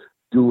living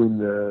doing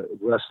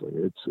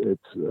wrestling.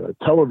 It's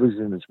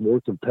television is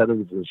more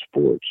competitive than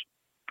sports,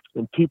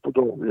 and people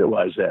don't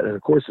realize that. And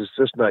of course, it's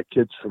just not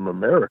kids from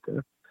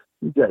America.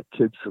 You got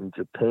kids from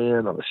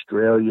Japan,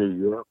 Australia,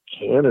 Europe,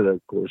 Canada.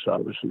 Of course,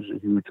 obviously is a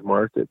huge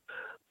market.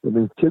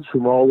 Kids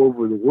from all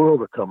over the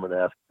world are coming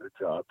after the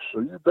jobs.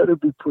 So you better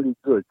be pretty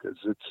good, because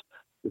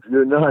if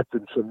you're not,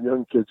 then some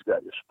young kids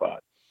got your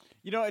spot.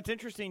 It's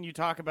interesting you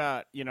talk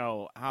about,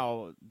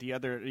 how the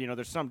other,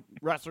 there's some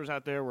wrestlers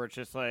out there where it's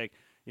just like,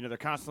 they're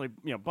constantly,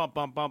 bump,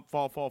 bump, bump,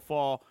 fall, fall,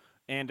 fall.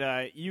 And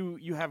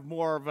you have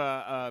more of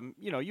a,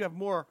 you have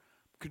more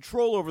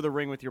control over the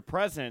ring with your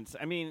presence.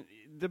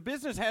 The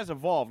business has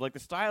evolved. Like, the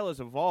style has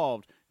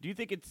evolved. Do you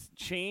think it's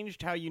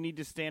changed how you need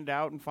to stand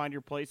out and find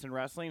your place in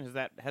wrestling?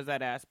 Has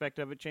that aspect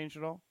of it changed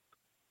at all?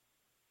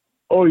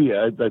 Oh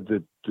yeah,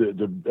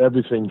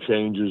 everything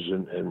changes,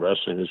 and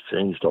wrestling has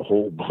changed a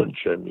whole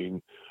bunch.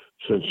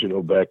 Since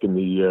back in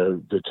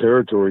the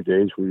territory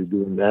days, where you're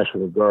doing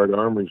National Guard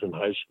armies in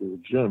high school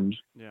gyms,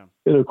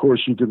 and of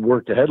course you could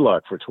work a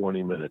headlock for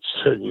 20 minutes.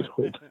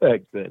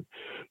 Back then,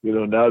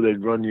 now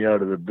they'd run you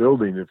out of the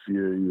building if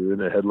you're in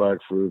a headlock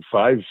for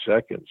 5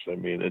 seconds.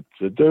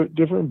 It's a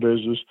different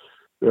business.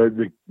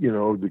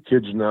 The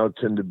kids now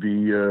tend to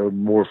be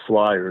more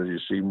flyers. You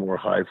see more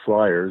high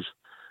flyers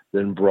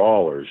than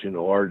brawlers.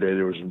 Our day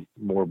there was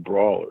more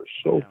brawlers.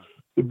 So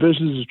the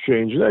business has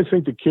changed, and I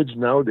think the kids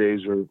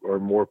nowadays are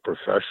more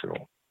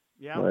professional.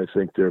 Yeah. I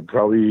think they're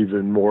probably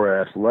even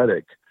more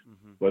athletic.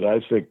 Mm-hmm. But I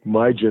think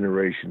my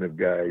generation of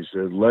guys,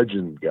 the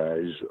legend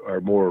guys,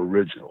 are more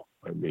original.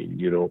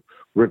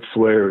 Ric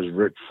Flair is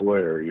Ric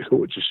Flair.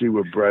 What you see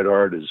with Bret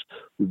Hart is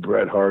who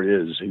Bret Hart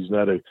is. He's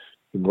not a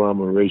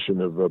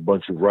conglomeration of a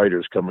bunch of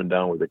writers coming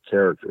down with a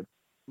character.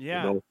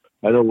 Yeah.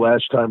 I know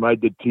last time I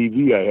did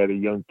TV, I had a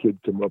young kid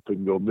come up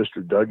and go,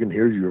 "Mr. Duggan,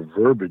 here's your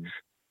verbiage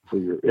for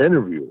your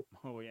interview."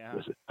 Oh, yeah.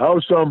 I said,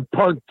 how's some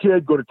punk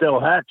kid going to tell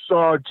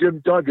Hacksaw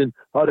Jim Duggan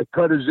how to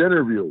cut his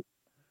interview?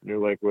 And they're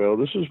like, "Well,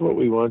 this is what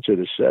we want you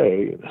to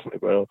say." And I'm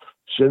like, "Well,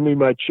 send me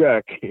my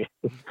check."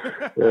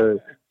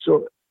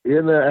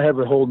 And I have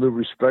a whole new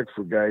respect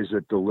for guys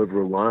that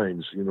deliver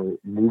lines,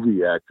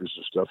 movie actors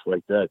and stuff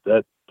like that.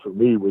 That, for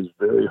me, was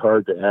very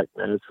hard to act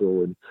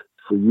natural, and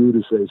for you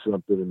to say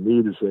something and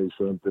me to say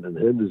something and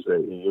him to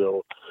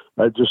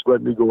say, just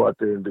let me go out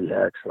there and be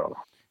Hacksaw.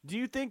 Do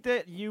you think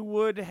that you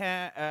would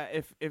have,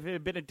 if it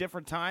had been a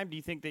different time, do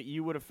you think that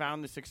you would have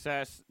found the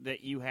success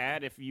that you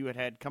had if you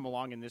had come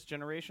along in this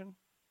generation?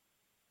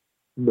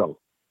 No.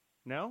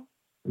 No?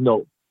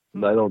 No.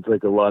 I don't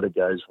think a lot of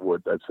guys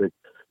would. I think,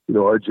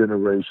 our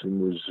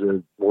generation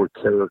was more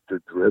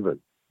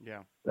character-driven.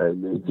 Yeah.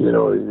 And,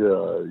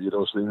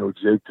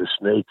 Jake the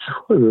Snake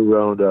running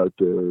around out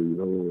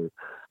there,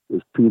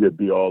 with Pete, it'd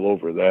be all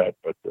over that.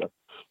 But,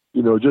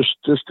 just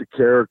the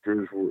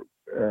characters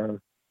were,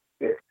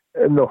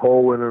 and the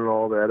Hoeing and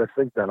all that. I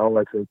think that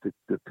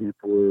the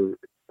people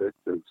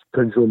the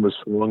pendulum has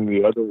swung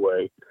the other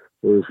way.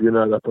 or if you're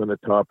not up on the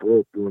top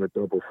rope doing a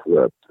double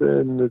flip,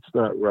 then it's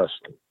not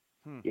wrestling.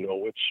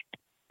 Which,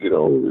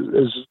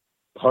 is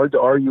hard to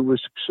argue with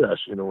success,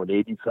 and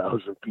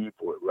 80,000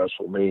 people at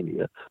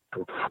WrestleMania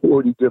from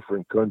 40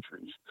 different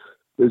countries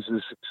is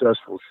a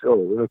successful show.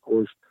 And of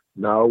course,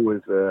 now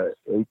with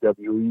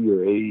AWE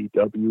or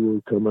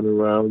AEW coming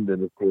around,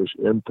 and of course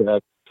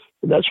Impact,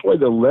 and that's why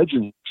the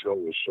Legends show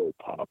is so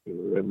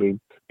popular. I mean,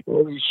 a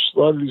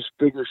lot of these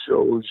bigger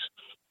shows,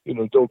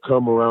 don't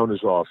come around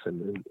as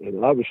often,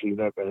 and obviously you're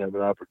not going to have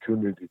an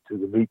opportunity to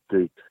meet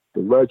the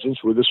legends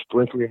with a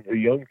sprinkling of the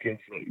young kids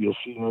that you'll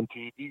see on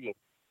TV in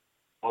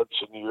months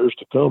and years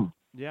to come.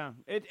 Yeah,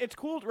 it's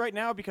cool right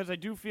now because I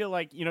do feel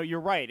like you're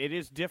right. It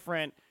is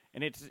different,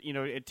 and it's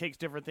it takes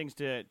different things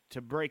to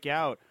break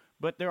out.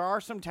 But there are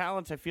some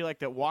talents I feel like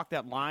that walk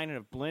that line and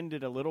have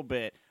blended a little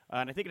bit,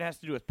 and I think it has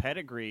to do with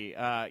pedigree.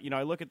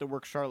 I look at the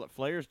work Charlotte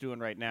Flair's doing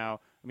right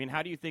now. I mean,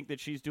 how do you think that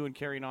she's doing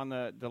carrying on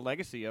the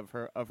legacy of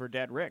her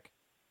dad Rick?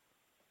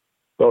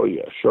 Oh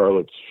yeah,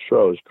 Charlotte's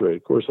great.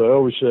 Of course, I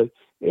always said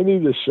any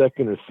of the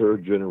second or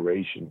third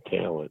generation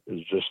talent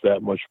is just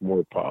that much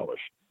more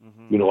polished.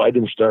 Mm-hmm. I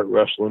didn't start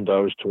wrestling until I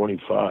was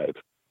 25.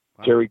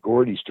 Wow. Terry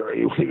Gordy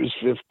started when he was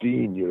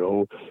 15.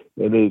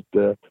 And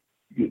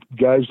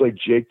guys like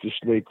Jake the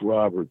Snake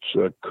Roberts,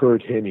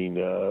 Kurt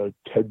Hennig,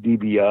 Ted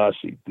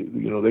DiBiase,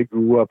 they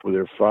grew up with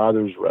their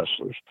fathers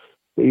wrestlers.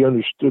 They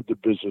understood the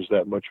business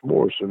that much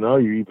more. So now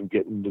you're even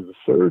getting to the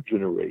third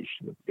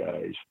generation of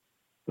guys.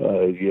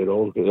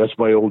 That's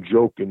my old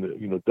joke. And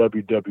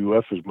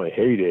WWF is my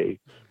heyday,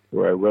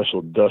 where I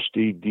wrestled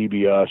Dusty,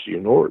 DiBiase,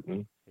 and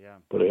Orton. Yeah.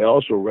 But I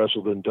also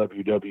wrestled in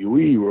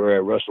WWE, where I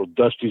wrestled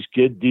Dusty's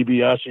kid,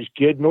 DiBiase's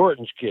kid, and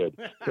Orton's kid.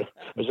 I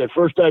said,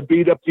 first I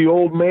beat up the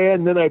old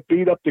man, then I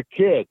beat up the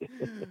kid.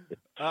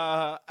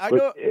 Go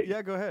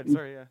ahead.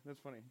 Sorry, yeah,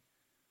 that's funny.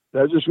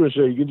 I was just going to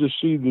say, you can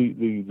just see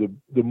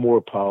the more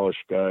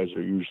polished guys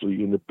are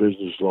usually in the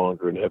business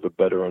longer and have a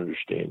better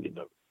understanding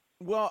of it.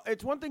 Well,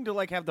 it's one thing to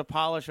have the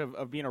polish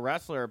of being a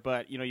wrestler,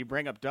 but you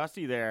bring up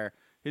Dusty there.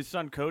 His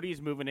son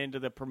Cody's moving into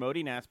the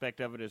promoting aspect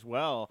of it as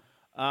well.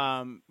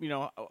 How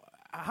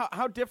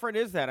different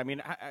is that? I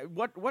mean,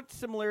 what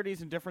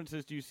similarities and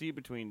differences do you see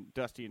between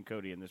Dusty and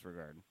Cody in this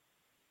regard?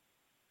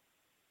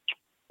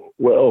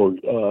 Well,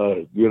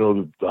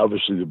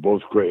 obviously they're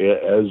both great,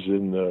 as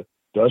in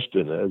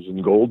Dustin, as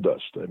in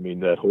Goldust. I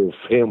mean, that whole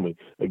family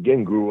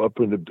again grew up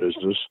in the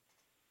business,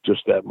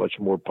 just that much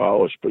more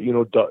polished. But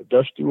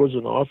Dusty was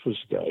an office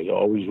guy. He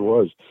always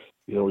was.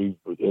 He was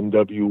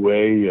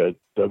NWA,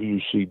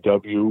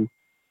 WCW.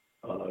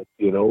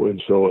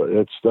 And so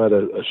it's not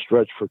a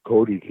stretch for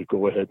Cody to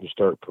go ahead and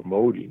start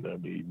promoting. I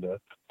mean,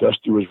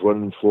 Dusty was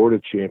running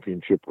Florida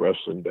Championship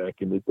Wrestling back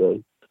in the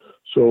day.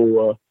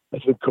 So I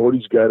think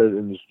Cody's got it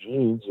in his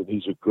genes, and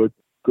he's a good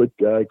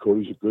guy.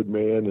 Cody's a good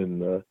man,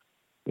 and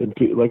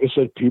like I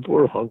said, people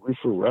are hungry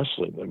for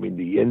wrestling. I mean,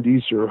 the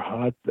indies are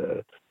hot,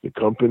 the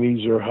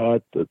companies are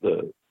hot,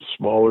 the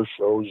smaller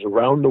shows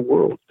around the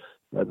world.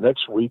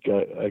 Next week,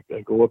 I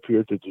go up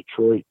here to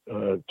Detroit.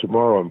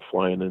 Tomorrow I'm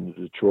flying into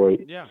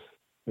Detroit. Yeah.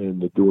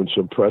 And doing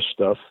some press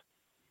stuff,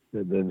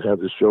 and then have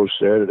the show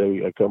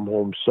Saturday. I come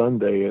home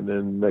Sunday, and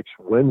then next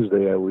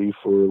Wednesday I leave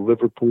for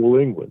Liverpool,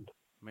 England.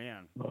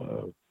 Man.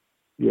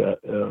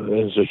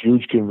 There's a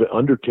huge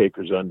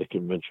Undertaker's on the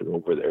convention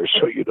over there,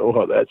 so you know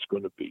how that's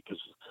going to be,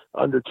 because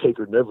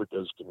Undertaker never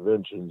does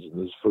conventions, and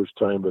this is the first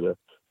time at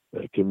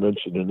a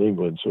convention in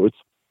England, so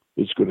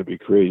it's going to be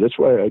crazy. That's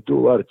why I do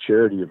a lot of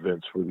charity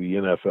events for the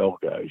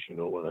NFL guys.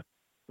 When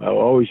I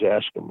always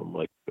ask them, I'm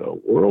like,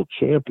 world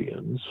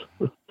champions.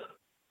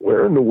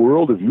 Where in the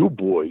world have you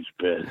boys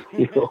been?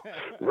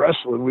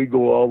 Wrestling, we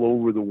go all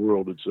over the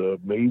world. It's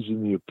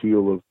amazing the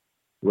appeal of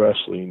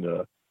wrestling.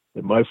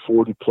 In my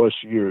 40-plus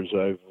years,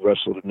 I've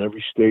wrestled in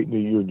every state in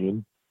the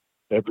Union,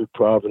 every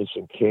province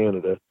in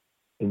Canada,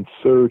 in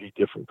 30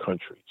 different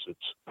countries.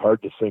 It's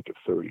hard to think of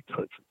 30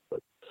 countries,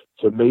 but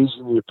it's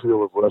amazing the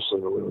appeal of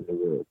wrestling around the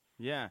world.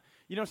 Yeah.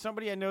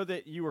 Somebody I know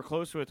that you were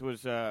close with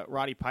was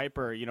Roddy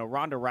Piper.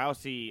 Ronda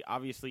Rousey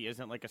obviously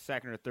isn't like a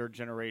second or third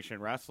generation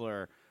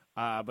wrestler.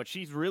 But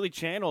she's really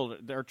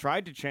channeled or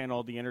tried to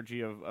channel the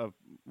energy of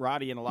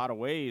Roddy in a lot of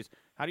ways.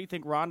 How do you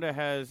think Ronda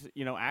has,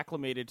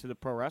 acclimated to the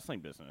pro wrestling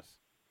business?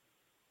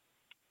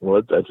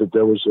 Well, I think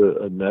that was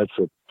a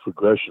natural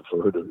progression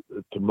for her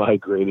to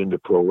migrate into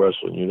pro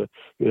wrestling.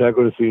 You're not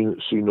going to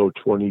see no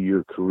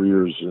 20-year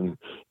careers in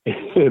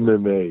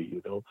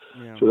MMA,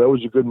 Yeah. So that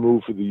was a good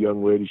move for the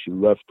young lady. She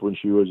left when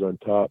she was on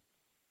top.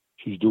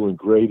 She's doing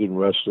great in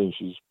wrestling.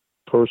 She's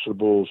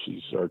personable.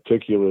 She's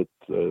articulate.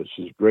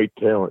 She's great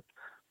talent.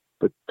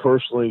 But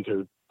personally,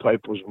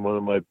 Pipe was one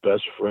of my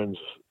best friends,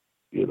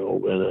 and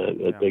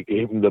they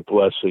gave him the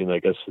blessing. I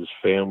guess his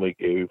family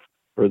gave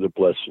her the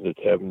blessing of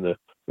having the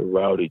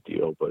Rowdy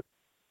deal. But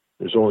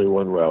there's only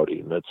one Rowdy,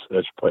 and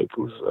that's Pipe.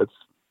 I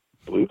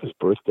believe his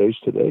birthday's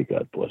today.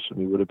 God bless him.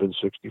 He would have been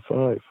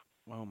 65.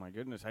 Oh my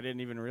goodness, I didn't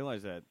even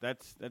realize that.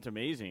 That's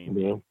amazing.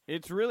 Yeah.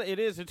 It's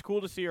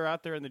cool to see her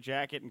out there in the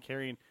jacket and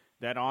carrying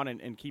that on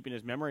and keeping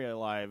his memory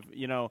alive.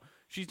 You know,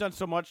 she's done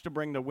so much to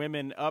bring the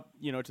women up,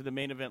 you know, to the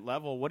main event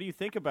level. What do you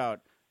think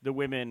about the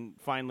women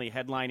finally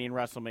headlining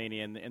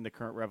WrestleMania and the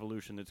current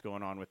revolution that's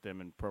going on with them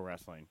in pro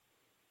wrestling?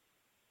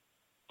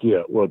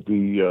 Yeah, well,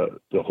 the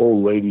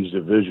whole ladies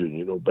division,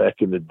 you know, back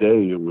in the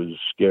day, it was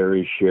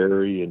Scary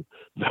Sherry and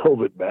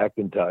Velvet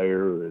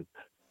McIntyre, and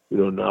you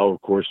know, now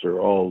of course they're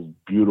all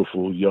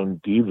beautiful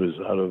young divas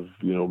out of,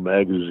 you know,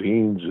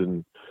 magazines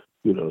and,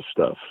 you know,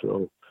 stuff.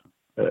 So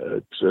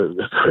it's a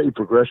great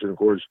progression. Of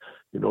course,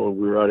 you know,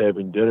 we were out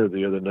having dinner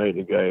the other night, and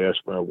a guy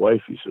asked my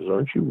wife, he says,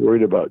 "Aren't you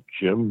worried about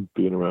Jim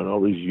being around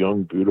all these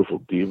young, beautiful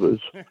divas?"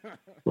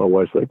 My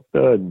wife's like,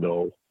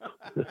 "No."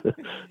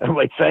 I'm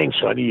like, "Thanks,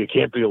 honey. You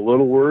can't be a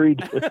little worried."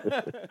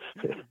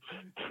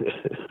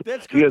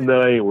 That's good. Yeah,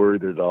 no, I ain't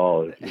worried at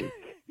all.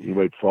 You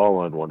might fall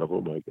on one of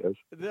them, I guess.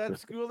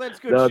 That's cool. That's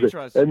good. She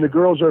trusts you. The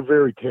girls are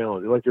very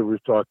talented. Like we were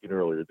talking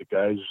earlier, the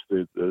guys,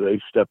 they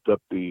stepped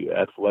up the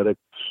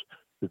athletics.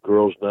 The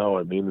girls now,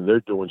 I mean, they're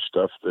doing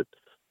stuff that,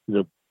 you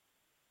know,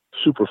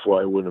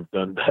 Superfly wouldn't have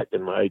done back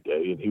in my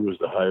day, and he was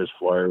the highest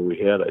flyer we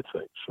had, I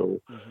think.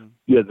 So,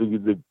 yeah,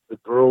 the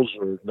girls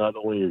are not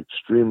only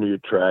extremely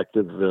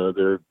attractive,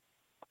 they're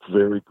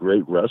very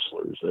great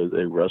wrestlers.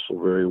 They wrestle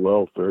very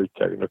well, very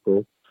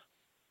technical,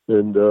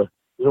 and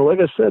you know, like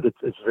I said,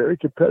 it's very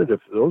competitive.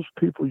 Those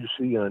people you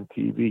see on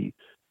TV,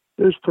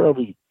 there's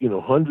probably, you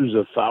know, hundreds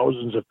of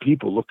thousands of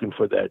people looking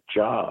for that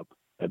job.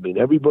 I mean,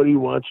 everybody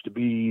wants to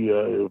be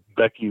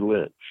Becky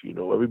Lynch, you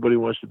know, everybody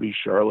wants to be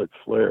Charlotte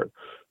Flair.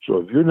 So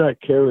if you're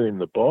not carrying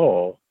the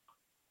ball,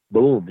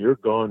 boom, you're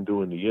gone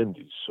doing the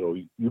indies. So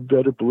you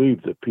better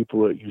believe that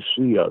people that you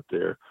see out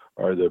there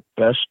are the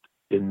best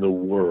in the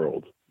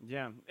world.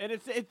 Yeah, and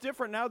it's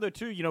different now, though,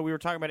 too. You know, we were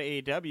talking about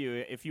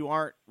AEW. If you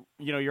aren't,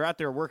 you know, you're out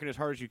there working as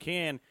hard as you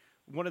can,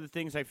 one of the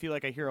things I feel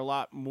like I hear a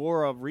lot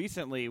more of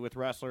recently with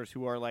wrestlers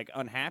who are, like,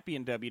 unhappy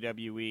in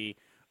WWE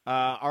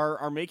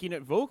are making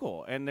it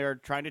vocal, and they're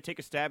trying to take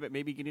a stab at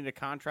maybe getting a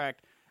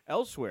contract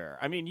elsewhere.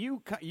 I mean,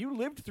 you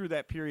lived through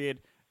that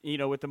period, you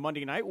know, with the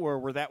Monday Night War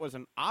where that was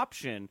an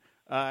option.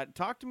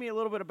 Talk to me a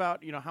little bit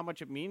about, you know, how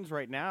much it means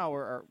right now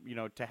or you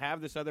know, to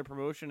have this other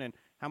promotion and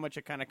how much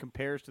it kind of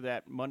compares to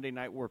that Monday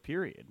Night War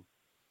period.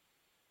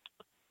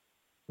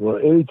 Well,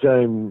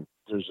 anytime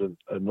there's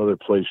another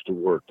place to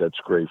work, that's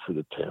great for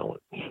the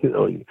talent. You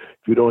know,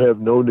 if you don't have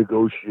no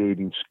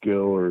negotiating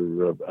skill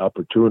or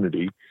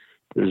opportunity,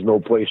 there's no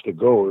place to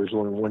go. There's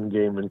only one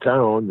game in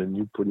town, and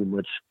you pretty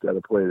much got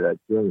to play that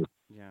game.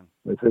 Yeah,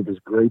 I think it's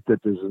great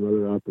that there's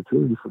another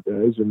opportunity for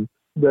guys, and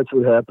that's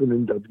what happened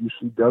in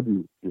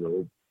WCW. You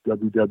know,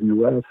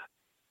 WWF,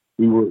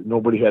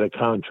 nobody had a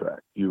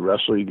contract. You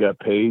wrestle, you got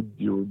paid.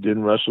 You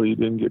didn't wrestle, you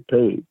didn't get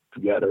paid.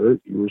 If you got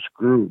hurt, you were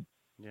screwed.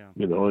 Yeah.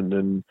 You know, and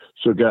then,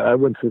 so I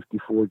went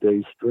 54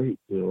 days straight.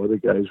 You know, other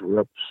guys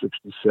were up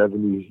 60,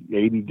 70,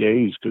 80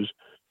 days because,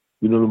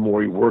 you know, the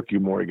more you work, the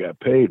more you got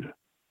paid.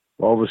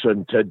 All of a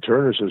sudden, Ted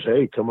Turner says,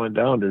 "Hey, come on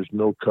down. There's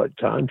no cut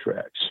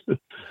contracts."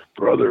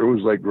 Brother, it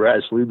was like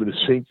grass leaving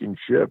a sinking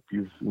ship.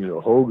 You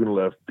know, Hogan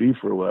left,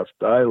 Beaver left,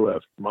 I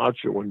left,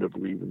 Macho ended up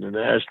leaving, the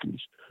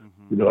Nasties.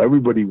 You know,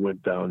 everybody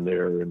went down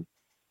there, and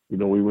you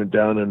know, we went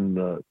down, and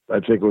I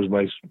think it was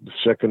my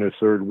second or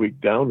third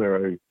week down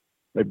there.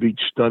 I beat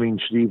Stunning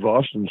Steve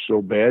Austin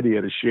so bad he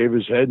had to shave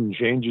his head and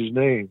change his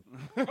name.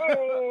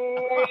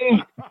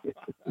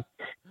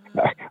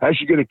 I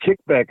should get a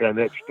kickback on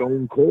that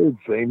Stone Cold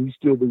thing. He'd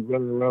still be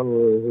running around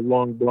with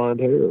long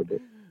blonde hair.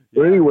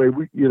 But anyway,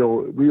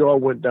 we all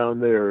went down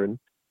there, and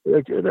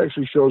it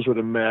actually shows what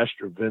a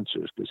master Vince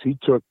is, because he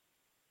took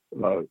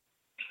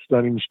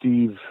Stunning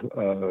Steve,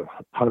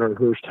 Hunter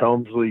Hearst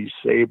Helmsley,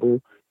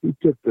 Sable. He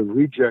took the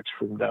rejects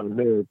from down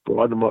there,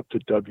 brought them up to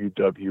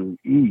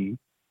WWE,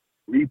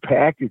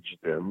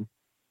 repackaged them,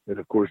 and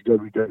of course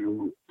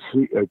WCW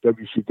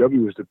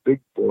was the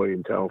big boy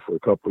in town for a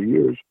couple of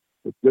years.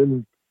 But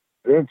then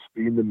Vince,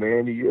 being the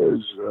man he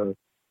is,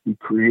 he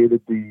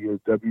created the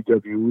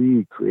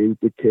WWE, created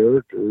the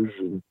characters,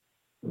 and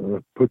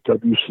put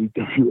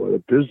WCW out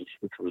of business,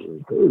 which was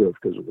unheard of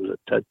because it was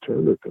a Ted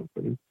Turner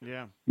company.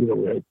 Yeah. You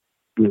know, it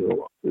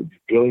had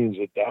billions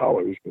of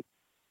dollars, but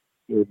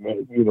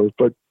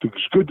but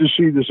it's good to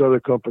see this other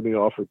company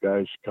offer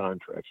guys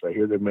contracts. I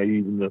hear they may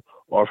even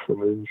offer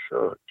them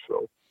insurance.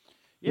 So,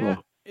 yeah,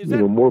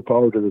 more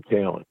power to the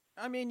talent.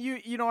 I mean,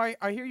 you know,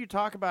 I hear you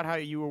talk about how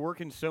you were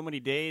working so many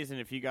days,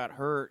 and if you got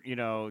hurt, you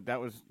know, that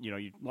was, you know,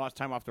 you lost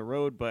time off the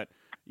road, but,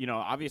 you know,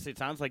 obviously it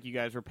sounds like you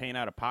guys were paying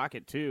out of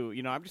pocket too.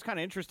 You know, I'm just kind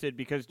of interested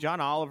because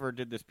John Oliver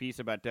did this piece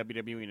about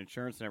WWE and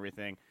insurance and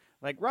everything.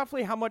 Like,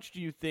 roughly how much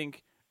do you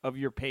think of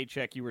your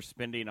paycheck you were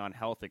spending on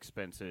health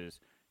expenses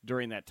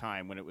during that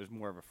time when it was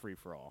more of a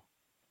free-for-all?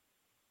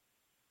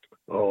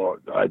 Oh,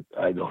 I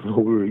don't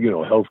know. You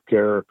know,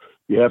 healthcare,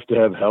 you have to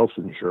have health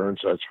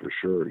insurance, that's for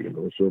sure. You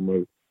know, so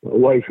my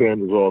wife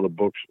handles all the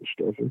books and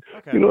stuff. And,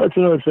 okay. You know, that's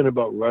another thing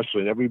about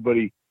wrestling.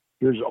 Everybody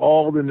hears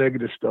all the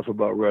negative stuff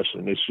about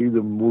wrestling. They see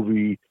the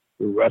movie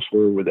The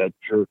Wrestler with that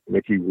jerk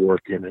Mickey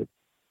Rourke in it.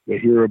 They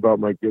hear about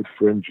my good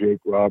friend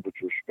Jake Roberts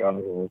or Scott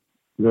Hall.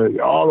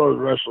 all those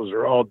wrestlers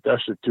are all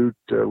destitute,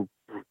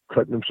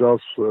 cutting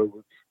themselves with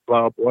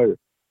barbed wire.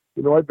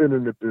 I've been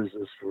in the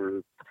business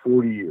for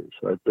 40 years.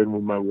 I've been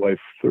with my wife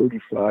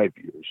 35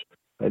 years.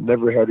 I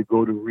never had to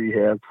go to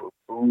rehab for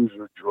booze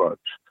or drugs.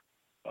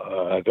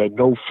 I've had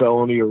no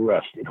felony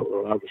arrest.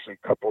 Obviously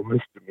a couple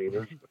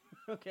misdemeanors.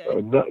 Okay.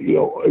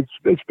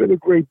 It's been a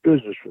great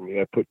business for me.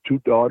 I put 2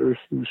 daughters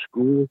through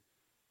school.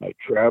 I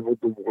traveled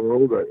the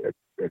world.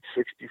 At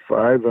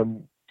 65,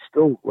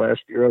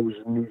 last year I was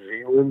in New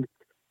Zealand.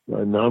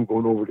 Now I'm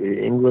going over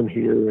to England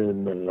here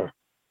in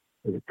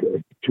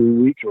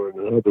 2 weeks or in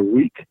another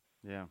week.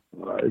 Yeah.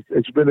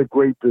 It's been a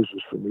great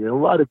business for me. And a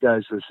lot of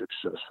guys are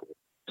successful.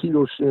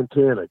 Tito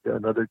Santana,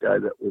 another guy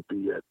that will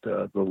be at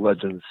the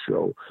Legends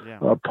show. Yeah.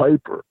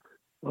 Piper,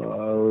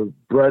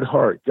 Bret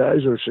Hart.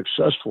 Guys are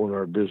successful in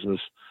our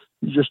business.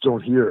 You just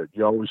don't hear it.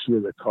 You always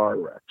hear the car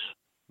wrecks.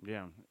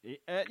 Yeah.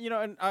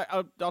 And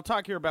I'll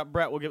talk here about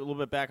Bret. We'll get a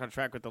little bit back on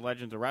track with the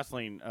Legends of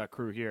Wrestling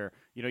crew here.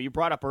 You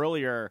brought up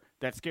earlier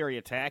that scary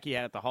attack he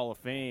had at the Hall of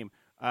Fame.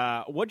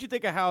 What'd you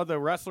think of how the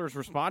wrestlers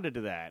responded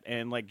to that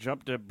and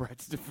jumped to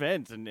Bret's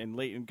defense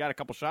and got a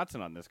couple shots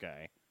in on this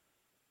guy?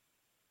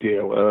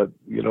 Yeah,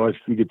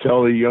 you could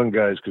tell the young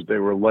guys because they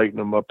were lighting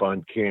him up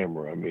on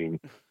camera. I mean,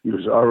 he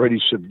was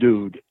already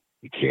subdued.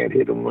 You can't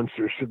hit him once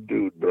they're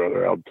subdued,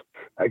 brother.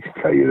 I can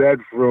tell you that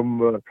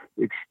from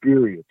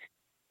experience.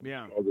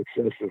 Yeah. Of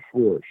excessive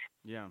force.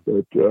 Yeah.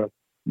 But,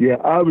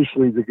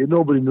 obviously,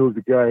 nobody knew if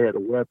the guy had a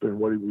weapon,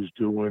 what he was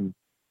doing.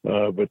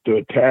 But to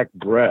attack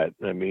Bret,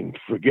 I mean,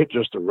 forget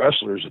just the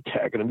wrestlers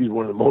attacking him. He's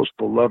one of the most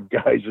beloved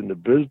guys in the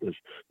business.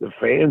 The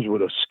fans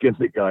would have skinned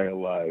the guy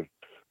alive.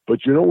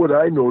 But you know what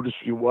I noticed?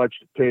 If you watch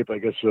the tape, I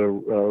guess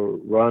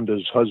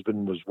Rhonda's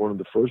husband was one of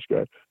the first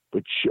guys.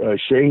 But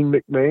Shane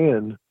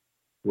McMahon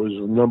was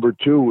number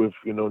 2, if,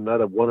 not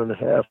a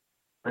 1.5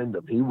 behind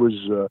him. He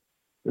was,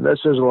 and that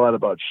says a lot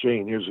about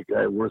Shane. Here's a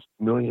guy worth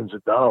millions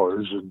of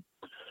dollars, and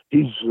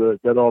he's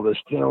got all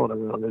this talent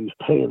around him.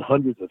 He's paying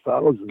hundreds of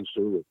thousands,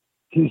 so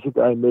he's the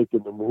guy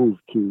making the move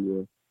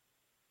to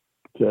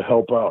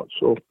help out.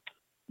 So,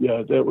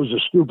 yeah, that was a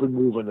stupid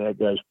move on that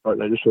guy's part,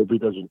 and I just hope he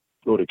doesn't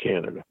go to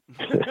Canada.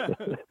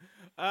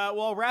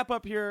 Well, I'll wrap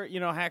up here.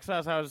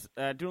 Hacksaw, I was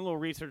doing a little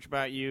research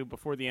about you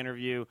before the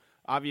interview.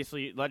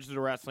 Obviously, Legends of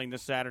Wrestling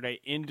this Saturday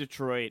in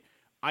Detroit.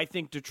 I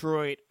think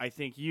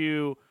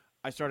you.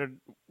 I started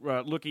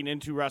looking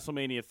into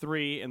WrestleMania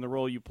 3 and the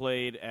role you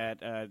played at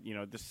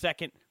the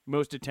second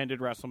most attended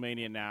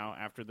WrestleMania now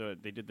after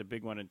they did the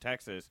big one in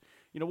Texas.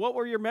 What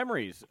were your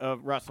memories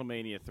of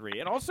WrestleMania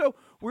 3? And also,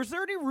 was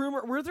there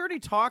any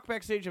talk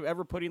backstage of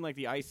ever putting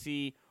the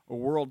IC or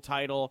world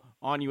title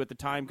on you at the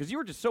time? Because you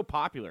were just so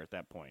popular at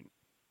that point.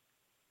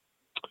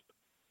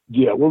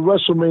 Yeah, well,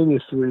 WrestleMania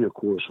 3, of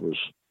course, was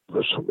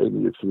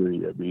WrestleMania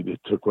 3. I mean,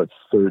 it took,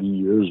 30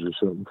 years or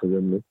something for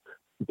them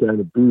to kind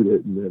of beat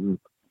it, and then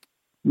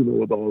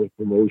with all the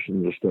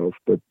promotions and stuff.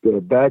 But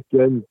back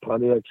then,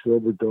 Pontiac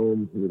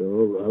Silverdome,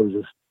 I was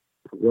just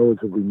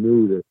relatively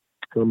new to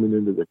coming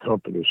into the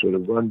company. So to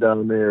run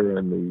down there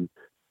and the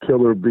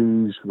Killer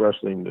Bees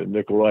wrestling the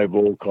Nikolai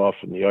Volkov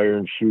and the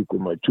Iron Sheik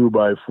with my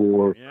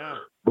 2x4, yeah.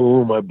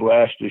 Boom, I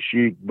blast the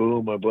Sheik,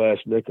 boom, I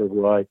blast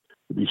Nikolai.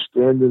 To be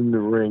standing in the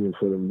ring in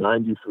front of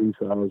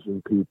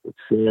 93,000 people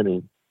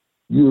chanting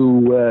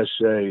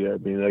USA. I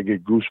mean, I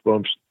get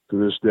goosebumps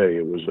to this day.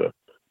 It was a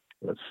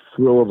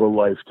thrill of a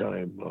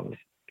lifetime.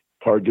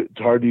 Hard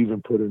to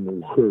even put into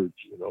words,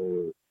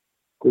 Of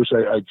course,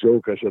 I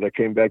joke. I said I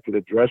came back to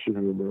the dressing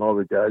room and all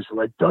the guys were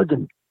like,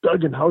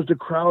 Duggan, how's the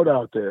crowd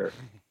out there?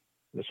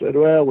 I said,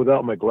 well,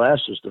 without my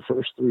glasses, the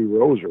first 3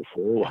 rows are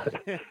full.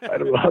 I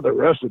don't know how the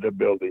rest of the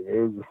building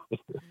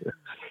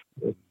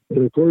is.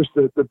 And of course,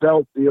 the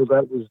belt deal,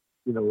 that was,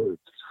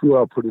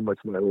 throughout pretty much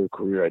my whole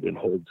career, I didn't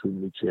hold too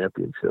many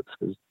championships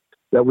because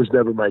that was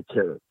never my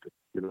character,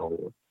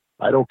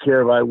 I don't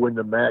care if I win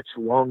the match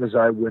as long as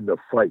I win the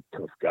fight,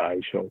 tough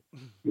guy. So,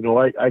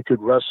 I could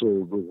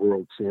wrestle the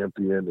world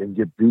champion and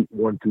get beat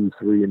 1, 2,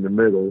 3 in the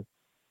middle,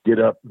 get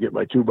up, get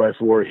my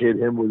 2x4, hit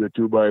him with a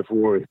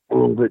 2x4,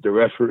 boom, hit the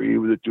referee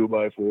with a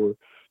 2x4,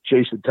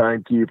 chase the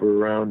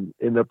timekeeper around,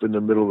 end up in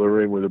the middle of the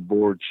ring with a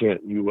board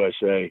chanting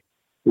USA.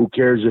 Who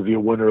cares if you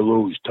win or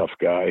lose, tough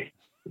guy?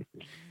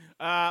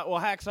 Well,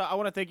 Hacksaw, I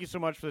want to thank you so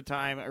much for the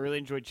time. I really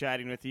enjoyed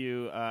chatting with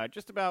you,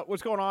 just about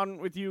what's going on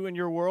with you in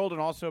your world, and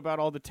also about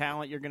all the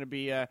talent you're going to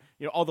be,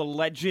 all the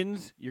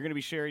legends you're going to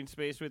be sharing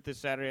space with this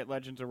Saturday at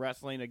Legends of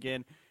Wrestling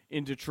again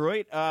in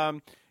Detroit.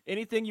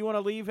 Anything you want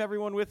to leave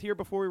everyone with here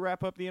before we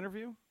wrap up the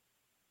interview?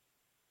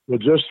 Well,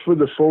 just for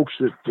the folks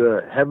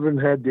that haven't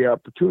had the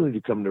opportunity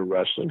to come to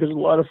wrestling, because a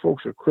lot of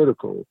folks are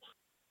critical,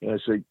 and I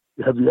say,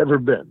 have you ever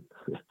been?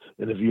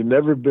 And if you've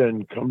never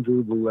been, come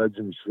to the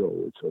Legends show.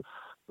 It's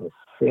a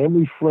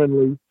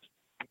family-friendly,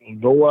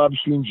 no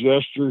obscene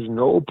gestures,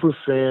 no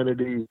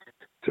profanity.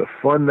 It's a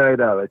fun night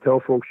out. I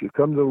tell folks, you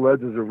come to the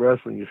Legends of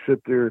Wrestling, you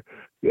sit there,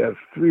 you have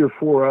 3 or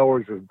 4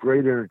 hours of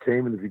great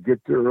entertainment. If you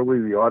get there early,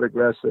 the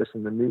autograph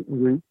session, the meet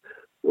and greet,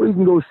 or you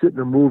can go sit in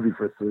a movie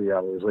for 3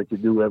 hours like you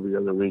do every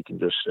other week and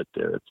just sit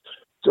there.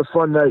 it's a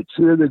fun night.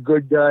 Cheer the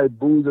good guy,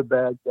 boo the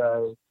bad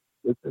guy.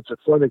 It's a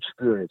fun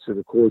experience. And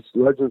of course,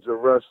 Legends of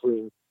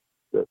Wrestling,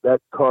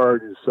 that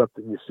card is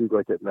something you see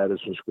like at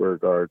Madison Square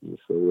Garden.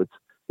 So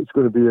it's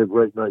going to be a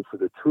great night for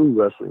the true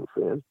wrestling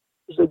fans,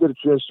 because they get a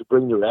chance to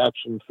bring their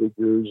action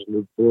figures,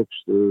 their books,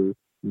 their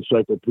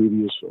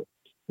encyclopedias. So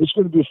it's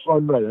going to be a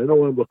fun night. I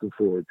know I'm looking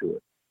forward to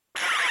it.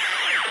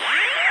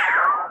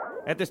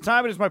 At this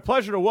time, it is my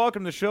pleasure to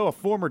welcome to the show a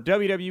former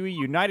WWE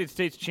United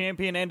States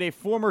Champion and a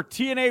former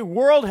TNA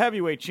World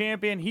Heavyweight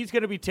Champion. He's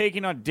going to be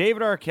taking on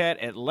David Arquette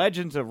at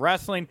Legends of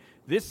Wrestling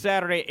this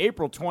Saturday,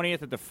 April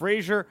 20th at the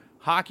Frazier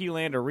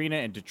Hockeyland Arena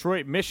in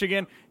Detroit,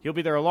 Michigan. He'll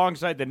be there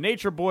alongside the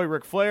Nature Boy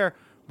Ric Flair,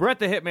 Bret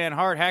the Hitman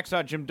Hart,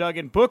 Hacksaw Jim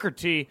Duggan, Booker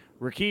T,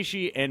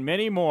 Rikishi, and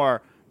many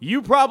more.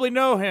 You probably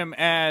know him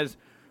as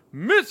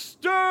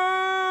Mr.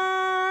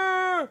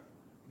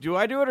 Do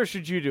I do it or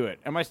should you do it?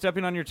 Am I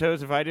stepping on your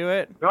toes if I do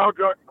it? No,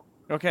 go.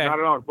 Okay. Not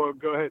at all. Go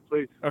ahead,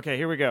 please. Okay,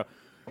 here we go.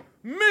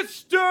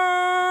 Mr.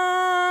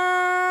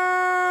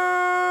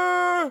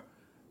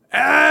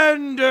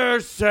 Anderson.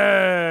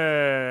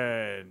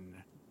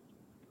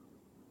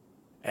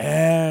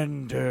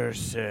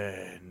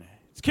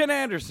 It's Ken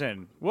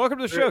Anderson. Welcome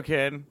to the show,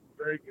 Ken.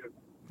 Very good.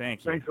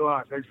 Thank you. Thanks a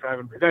lot. Thanks for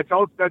having me. That's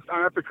all. I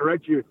have to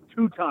correct you. It's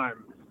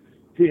 2-time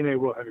TNA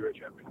World Heavyweight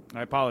Champion.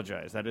 I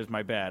apologize. That is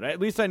my bad. At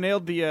least I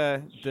nailed the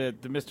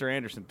Mr.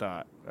 Anderson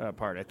part. I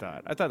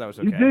thought that was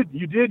okay.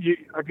 You did.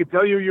 I could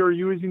tell you were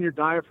using your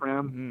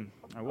diaphragm.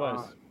 I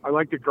was. I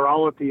like to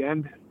growl at the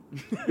end.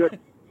 Good.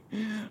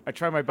 I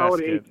try my best,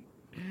 kid.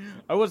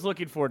 I was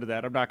looking forward to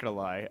that. I'm not going to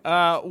lie.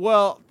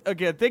 Well,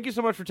 again, thank you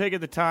so much for taking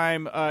the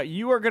time.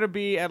 You are going to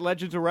be at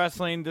Legends of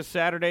Wrestling this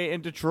Saturday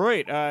in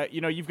Detroit.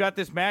 You've got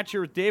this match here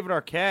with David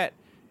Arquette.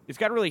 It's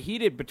got really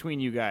heated between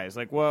you guys.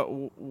 Like,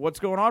 what's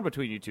going on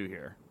between you two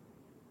here?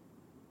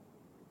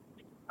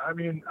 I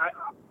mean,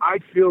 I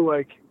feel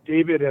like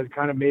David has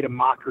kind of made a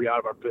mockery out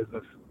of our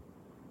business.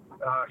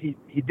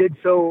 He did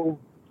so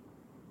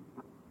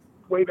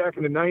way back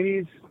in the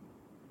 90s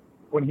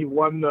when he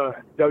won the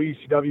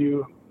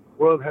WCW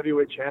World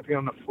Heavyweight Champion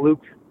on the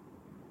fluke.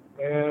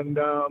 And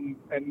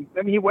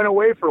then he went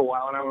away for a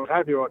while, and I was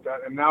happy about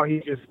that. And now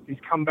he's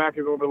come back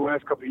over the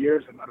last couple of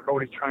years, and I don't know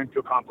what he's trying to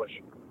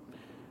accomplish.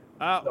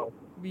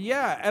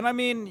 Yeah, and I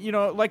mean,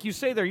 like you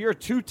say there, you're a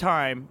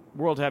 2-time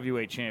World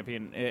Heavyweight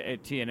Champion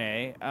at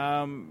TNA.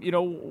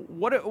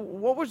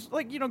 What was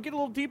like? Get a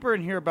little deeper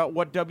in here about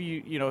what David's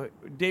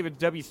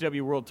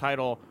WCW World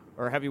Title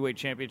or Heavyweight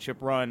Championship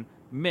run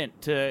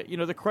meant to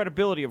the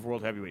credibility of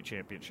World Heavyweight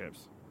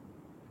Championships.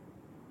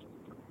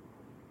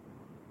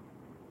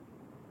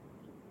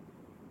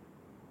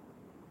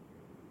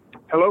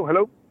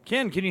 Hello,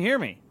 Ken, can you hear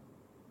me?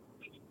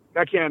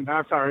 I can.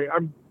 I'm sorry.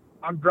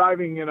 I'm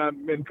driving and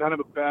I'm in kind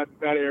of a bad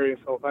area,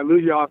 so if I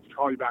lose you, I'll have to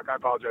call you back. I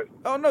apologize.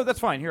 Oh, no, that's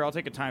fine. Here, I'll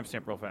take a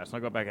timestamp real fast, and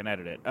I'll go back and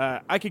edit it.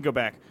 I can go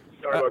back.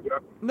 Sorry about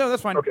that. No,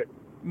 that's fine. Okay.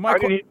 I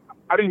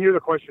didn't hear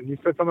the question. You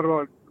said something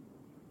about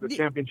the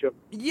championship.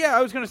 Yeah,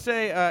 I was going to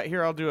say,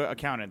 here, I'll do a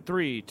count in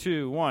 3,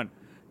 2, 1.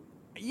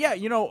 Yeah,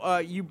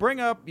 you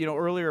bring up,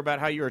 earlier about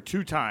how you're a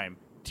 2-time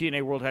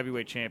TNA World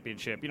Heavyweight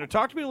Championship.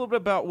 Talk to me a little bit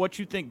about what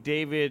you think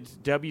David's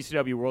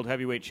WCW World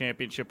Heavyweight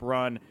Championship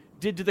run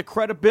did to the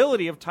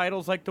credibility of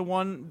titles like the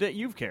one that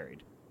you've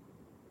carried.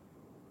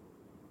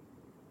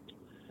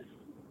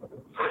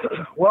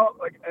 Well,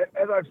 like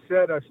as I've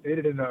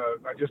stated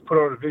I just put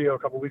out a video a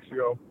couple weeks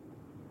ago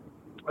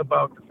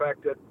about the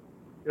fact that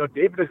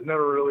David has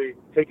never really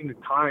taken the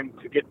time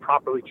to get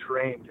properly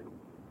trained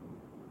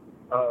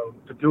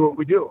to do what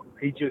we do.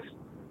 He just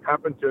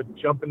happened to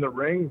jump in the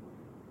ring,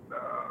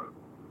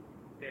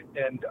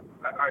 and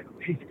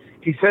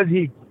he says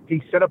he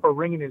set up a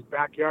ring in his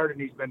backyard, and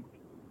he's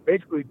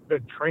basically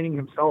been training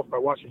himself by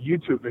watching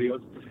YouTube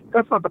videos.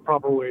 That's not the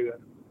proper way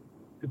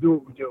to do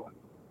what we do.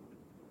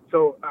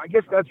 So I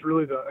guess that's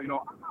really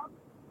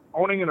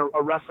owning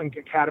a wrestling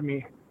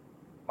academy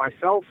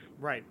myself.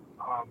 Right.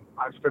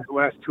 I've spent the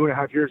last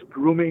 2.5 years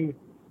grooming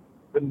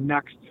the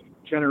next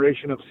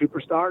generation of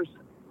superstars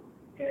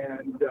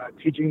and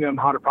teaching them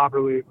how to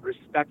properly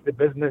respect the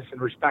business and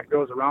respect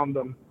those around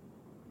them.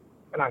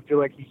 And I feel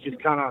like he's just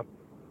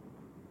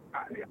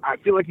I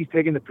feel like he's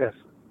taking the piss.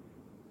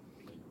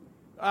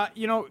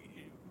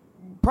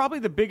 Probably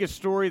the biggest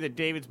story that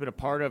David's been a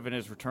part of in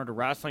his return to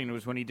wrestling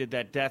was when he did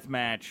that death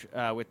match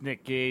with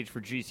Nick Gage for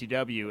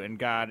GCW and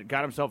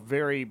got himself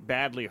very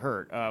badly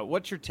hurt.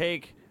 What's your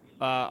take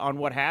on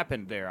what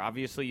happened there?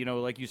 Obviously,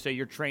 like you say,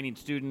 you're training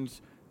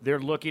students. They're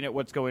looking at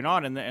what's going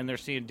on, and they're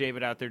seeing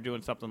David out there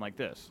doing something like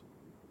this.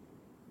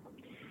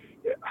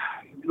 Yeah,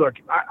 look,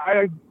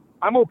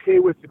 I'm okay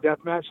with the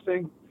deathmatch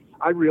thing.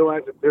 I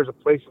realize that there's a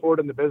place for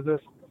it in the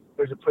business.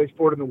 There's a place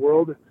for it in the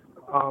world.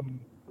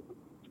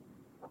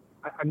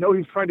 I know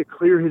he's trying to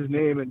clear his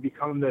name and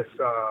become this,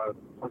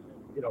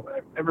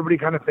 everybody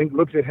kind of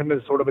looks at him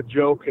as sort of a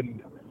joke,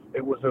 and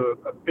it was a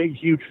big,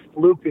 huge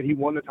fluke that he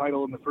won the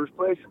title in the first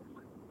place.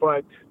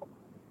 But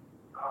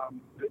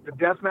the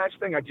deathmatch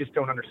thing, I just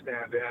don't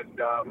understand.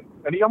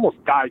 And he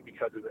almost died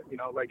because of it.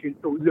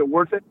 Is it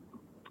worth it?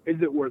 Is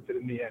it worth it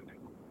in the end?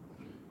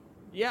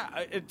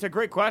 Yeah, it's a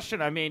great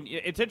question. I mean,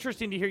 it's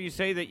interesting to hear you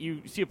say that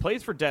you see a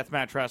place for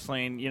deathmatch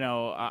wrestling. You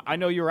know, I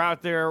know you're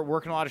out there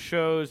working a lot of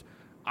shows.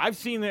 I've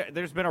seen that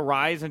there's been a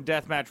rise in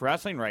deathmatch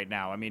wrestling right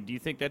now. I mean, do you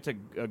think that's a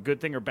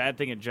good thing or bad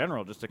thing in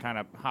general, just to kind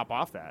of hop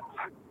off that?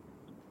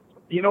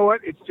 You know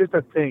what? It's just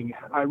a thing.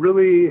 I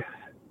really,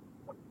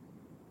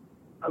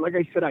 like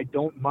I said, I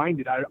don't mind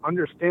it. I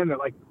understand that,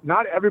 like,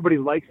 not everybody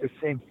likes the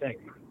same thing,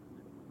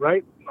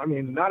 right? I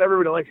mean, not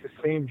everybody likes the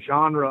same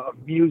genre of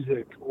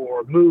music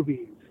or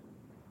movies.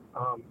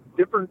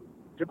 Different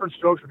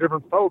strokes for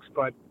different folks,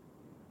 but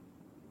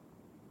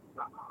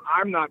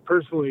I'm not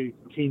personally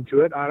keen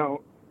to it. I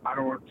don't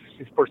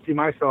foresee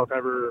myself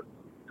ever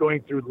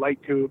going through light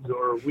tubes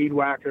or weed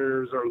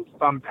whackers or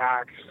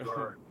thumbtacks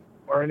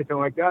or anything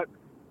like that.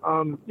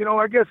 You know,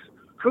 I guess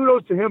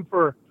kudos to him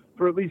for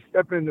at least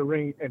stepping in the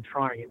ring and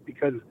trying it,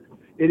 because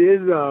it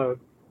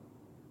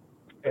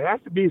has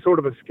to be sort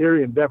of a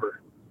scary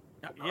endeavor.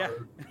 Yeah.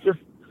 Just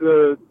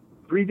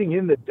breathing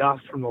in the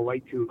dust from the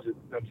light tubes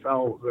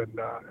themselves. And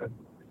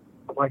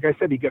like I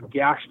said, he got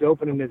gashed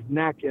open in his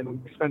neck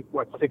and spent,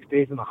 6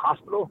 days in the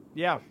hospital?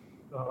 Yeah.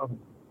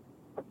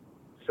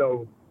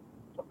 So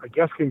I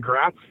guess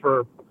congrats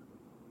for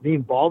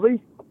being ballsy.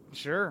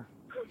 Sure.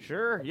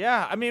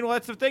 Yeah. I mean, well,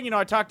 that's the thing. You know,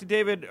 I talked to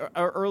David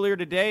earlier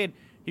today, and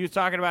he was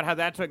talking about how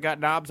that's what got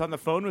Knobs on the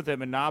phone with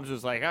him, and Knobs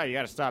was like, oh, you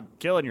got to stop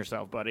killing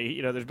yourself, buddy.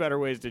 You know, there's better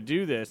ways to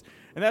do this.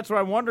 And that's what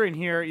I'm wondering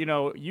here. You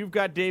know, you've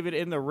got David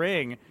in the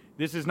ring.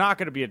 This is not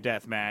going to be a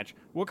death match.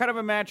 What kind of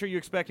a match are you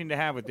expecting to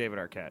have with David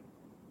Arquette?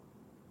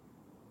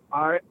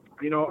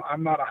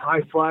 I'm not a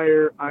high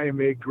flyer. I am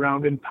a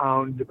ground and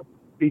pound,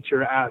 beat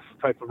your ass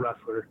type of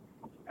wrestler.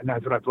 And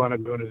that's what I plan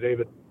on doing to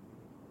David.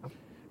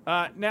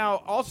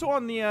 Now, also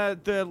on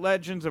the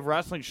Legends of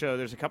Wrestling show,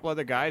 there's a couple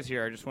other guys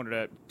here I just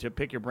wanted to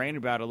pick your brain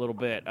about a little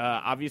bit.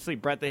 Obviously,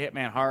 Bret the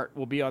Hitman Hart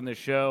will be on this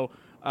show.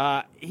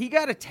 He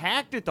got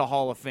attacked at the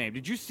Hall of Fame.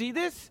 Did you see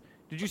this?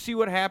 Did you see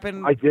what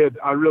happened? I did.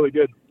 I really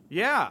did.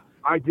 Yeah.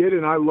 I did,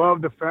 and I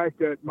love the fact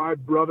that my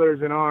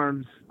brothers in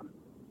arms,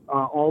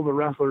 all the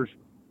wrestlers,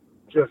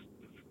 just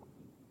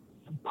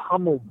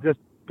pummeled, just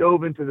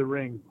dove into the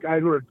ring.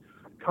 Guys were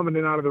coming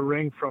in out of the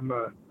ring from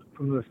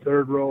the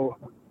third row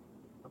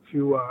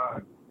to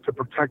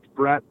protect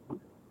Bret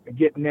and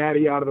get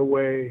Natty out of the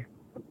way.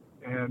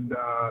 And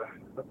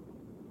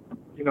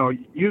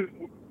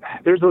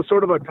there's a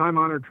sort of a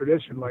time-honored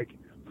tradition. Like,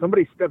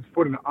 somebody steps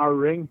foot in our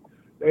ring,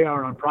 they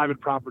are on private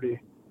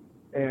property,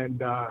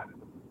 and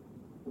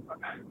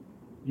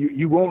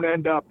you won't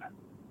end up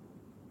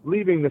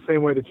leaving the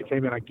same way that you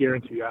came in. I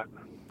guarantee you that.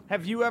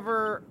 Have you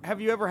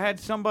ever had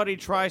somebody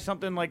try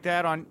something like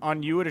that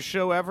on you at a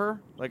show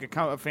ever? Like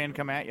a fan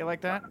come at you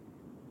like that?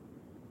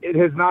 It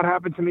has not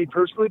happened to me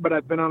personally, but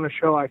I've been on a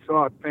show. I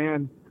saw a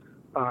fan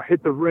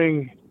hit the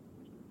ring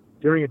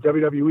during a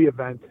WWE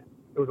event.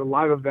 It was a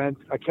live event.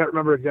 I can't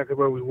remember exactly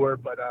where we were,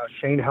 but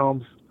Shane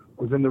Helms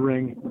was in the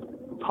ring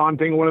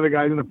taunting one of the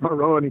guys in the front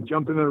row, and he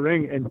jumped in the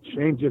ring, and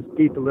Shane just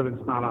beat the living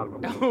snot out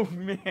of him. Oh,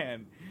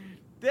 man.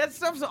 That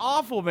stuff's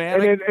awful,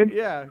 man.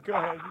 Yeah, go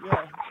ahead.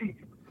 Yeah.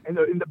 And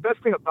the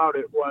best thing about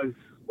it was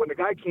when the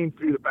guy came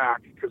through the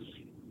back, because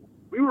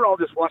we were all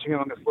just watching it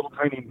on this little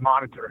tiny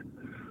monitor,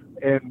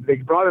 and they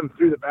brought him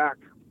through the back.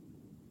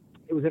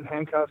 He was in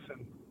handcuffs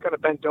and kind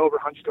of bent over,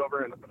 hunched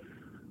over, and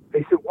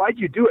they said, "Why'd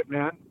you do it,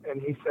 man?"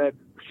 And he said,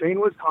 "Shane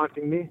was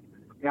taunting me."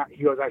 Yeah,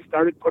 he goes, "I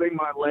started putting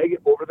my leg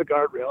over the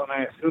guardrail, and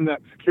I assumed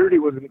that security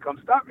was going to come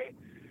stop me.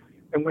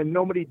 And when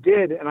nobody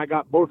did, and I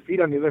got both feet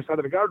on the other side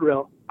of the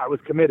guardrail, I was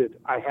committed.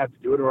 I had to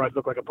do it, or I'd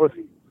look like a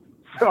pussy."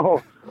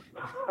 So,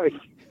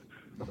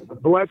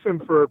 bless him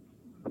for,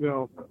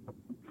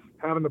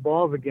 having the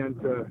balls again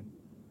to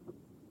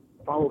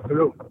follow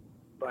through.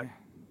 But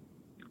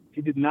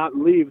he did not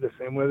leave the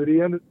same way that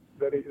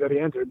he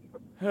entered.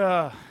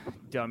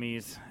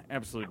 Dummies.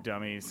 Absolute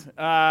dummies.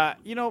 I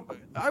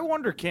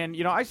wonder, Ken,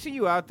 I see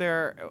you out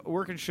there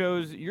working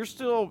shows. You're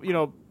still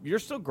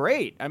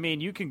great. I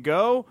mean, you can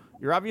go.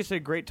 You're obviously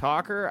a great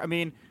talker. I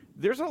mean,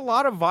 there's a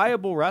lot of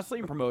viable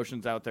wrestling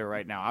promotions out there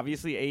right now.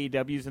 Obviously,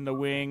 AEW's in the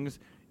wings,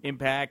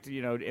 Impact,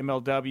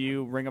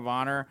 MLW, Ring of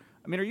Honor.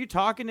 I mean, are you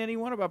talking to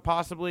anyone about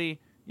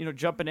possibly,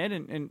 jumping in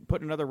and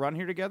putting another run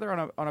here together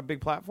on a big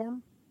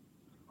platform?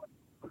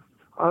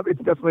 It's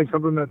definitely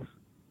something that's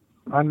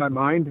on my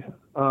mind.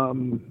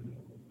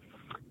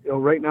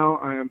 Right now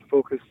I am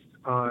focused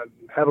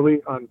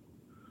heavily on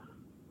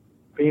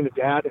being a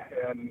dad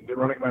and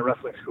running my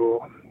wrestling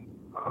school.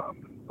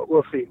 But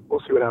we'll see.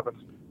 We'll see what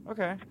happens.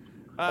 Okay.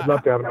 I'd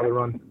love to have another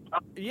run.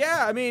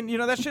 Yeah, I mean,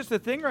 that's just the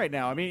thing right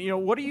now. I mean,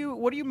 what do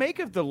you make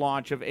of the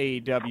launch of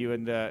AEW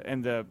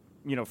and the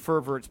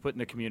fervor it's put in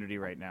the community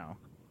right now?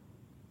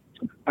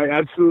 I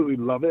absolutely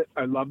love it.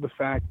 I love the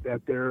fact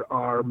that there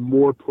are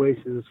more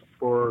places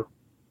for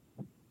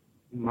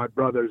my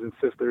brothers and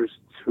sisters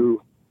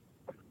to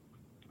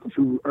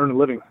earn a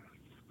living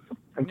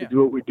and to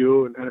do what we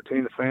do and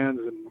entertain the fans,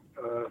 and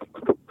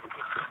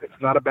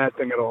it's not a bad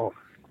thing at all.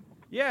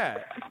 Yeah.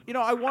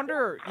 I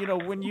wonder,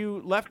 when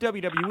you left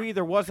WWE,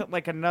 there wasn't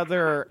like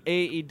another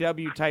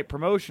AEW type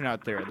promotion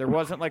out there. There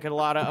wasn't like a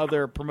lot of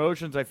other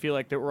promotions, I feel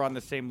like, that were on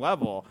the same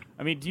level.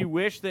 I mean, do you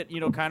wish that,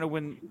 kind of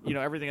when,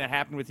 everything that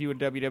happened with you in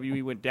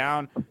WWE went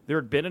down, there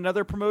had been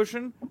another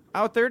promotion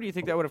out there? Do you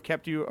think that would have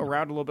kept you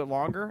around a little bit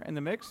longer in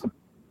the mix?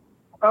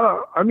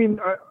 I mean,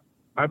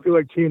 I feel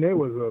like TNA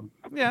was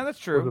that's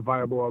true. Was a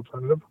viable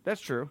alternative. That's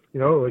true.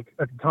 Like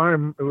at the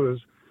time, it was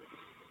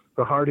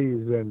the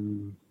Hardys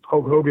and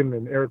Hulk Hogan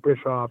and Eric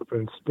Bischoff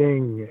and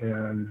Sting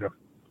and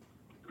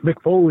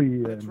Mick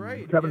Foley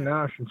and Kevin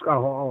Nash and Scott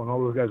Hall and all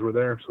those guys were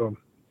there. So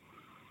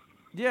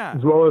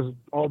as well as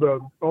all the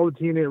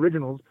TNA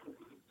originals,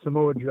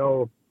 Samoa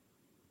Joe,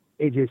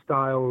 AJ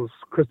Styles,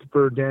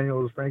 Christopher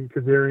Daniels, Frankie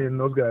Kazarian,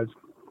 those guys.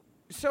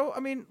 So, I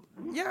mean,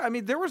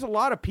 there was a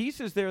lot of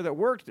pieces there that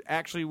worked,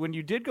 actually, when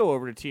you did go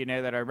over to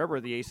TNA that I remember,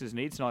 the Aces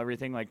and Eights and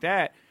everything like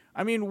that.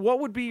 I mean, what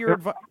would be your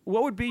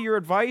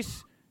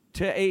advice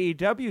to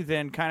AEW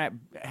then, kind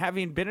of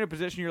having been in a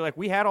position you're like,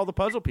 we had all the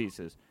puzzle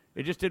pieces.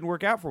 It just didn't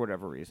work out for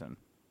whatever reason?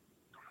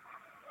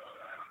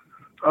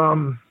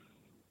 I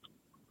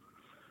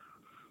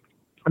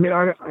mean,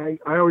 I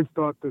always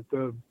thought that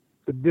the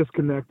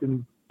disconnect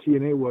in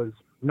TNA was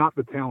not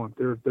the talent.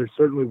 There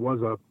certainly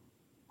was a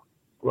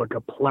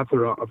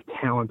plethora of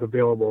talent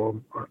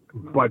available,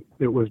 but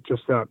it was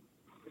just that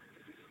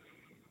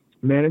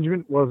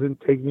management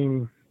wasn't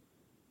taking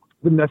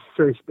the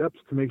necessary steps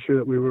to make sure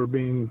that we were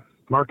being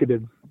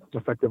marketed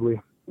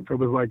effectively. It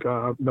was like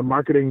the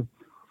marketing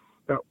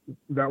that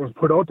was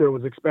put out there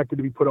was expected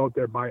to be put out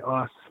there by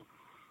us.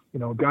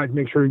 Guys,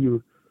 make sure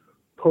you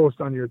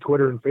post on your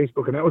Twitter and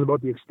Facebook, and that was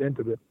about the extent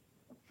of it.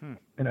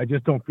 And I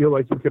just don't feel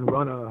like you can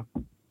run a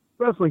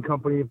wrestling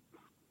company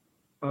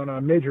on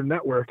a major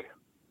network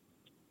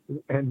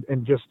and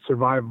just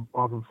survive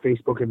off of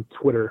Facebook and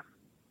Twitter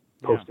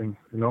posting,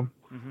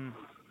 Mm-hmm.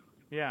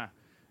 Yeah.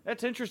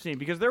 That's interesting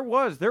because there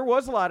was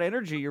a lot of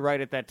energy, you're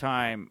right, at that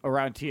time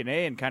around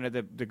TNA and kind of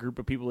the group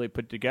of people they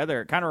put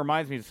together. It kind of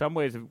reminds me in some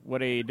ways of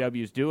what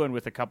AEW is doing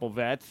with a couple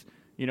vets,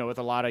 with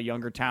a lot of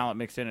younger talent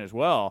mixed in as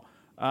well.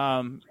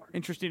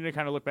 Interesting to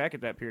kind of look back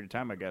at that period of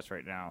time, I guess,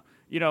 right now.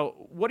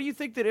 What do you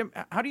think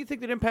how do you think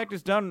that Impact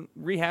has done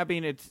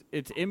rehabbing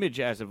its image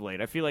as of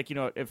late? I feel like,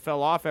 it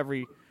fell off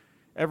every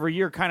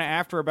year kind of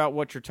after about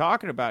what you're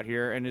talking about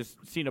here and has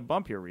seen a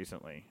bump here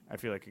recently, I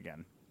feel like,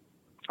 again.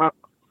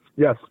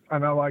 Yes,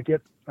 and I like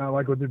it. I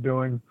like what they're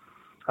doing.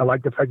 I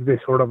like the fact that they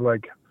sort of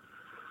like,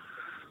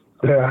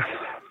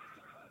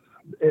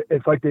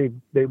 it's like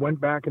they went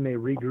back and they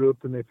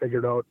regrouped and they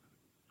figured out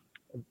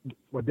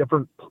a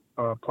different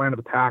plan of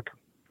attack,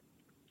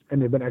 and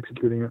they've been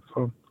executing it.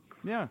 So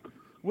yeah,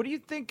 what do you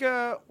think?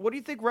 What do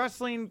you think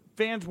wrestling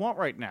fans want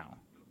right now?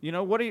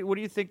 What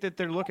do you think that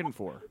they're looking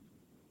for?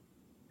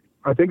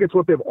 I think it's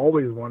what they've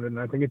always wanted,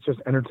 and I think it's just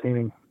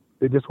entertaining.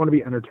 They just want to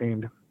be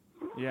entertained.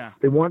 Yeah.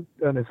 They want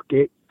an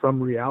escape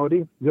from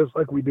reality, just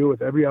like we do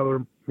with every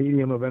other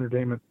medium of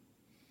entertainment.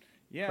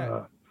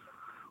 Yeah.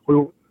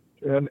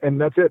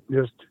 And that's it.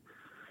 Just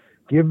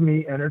give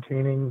me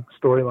entertaining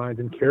storylines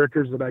and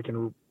characters that I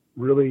can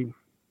really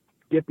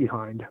get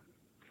behind.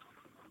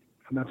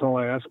 And that's all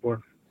I ask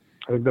for.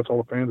 I think that's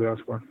all the fans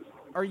ask for.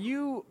 Are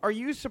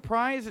you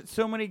surprised that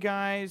so many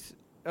guys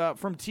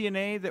from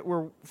TNA that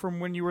were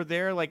from when you were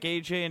there, like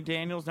AJ and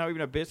Daniels, now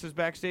even Abyss is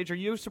backstage? Are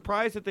you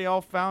surprised that they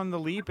all found the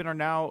leap and are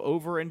now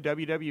over in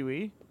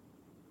WWE?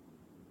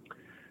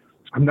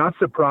 I'm not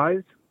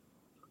surprised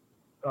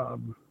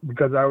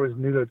because I always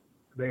knew that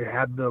they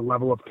had the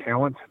level of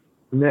talent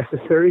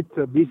necessary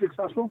to be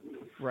successful.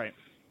 Right.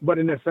 But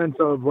in the sense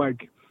of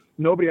like,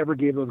 nobody ever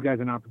gave those guys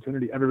an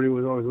opportunity. Everybody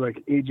was always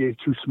like, AJ's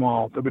too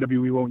small.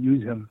 WWE won't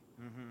use him.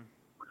 Mm-hmm.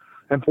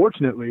 And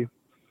fortunately,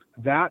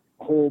 that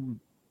whole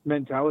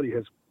mentality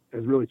has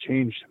really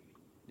changed.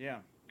 Yeah.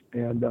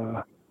 And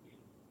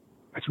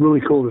it's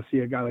really cool to see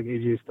a guy like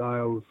AJ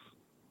Styles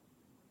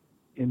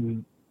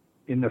in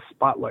the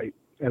spotlight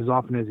as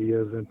often as he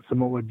is, and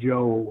Samoa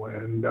Joe,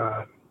 and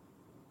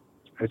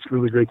it's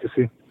really great to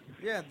see.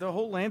 Yeah, the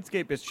whole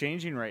landscape is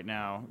changing right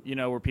now,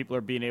 where people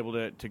are being able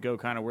to go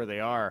kind of where they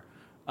are.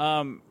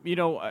 I did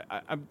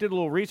a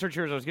little research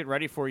here as I was getting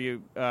ready for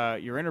you,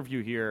 your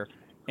interview here,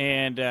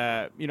 and,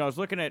 I was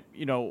looking at,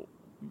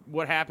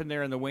 what happened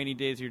there in the waning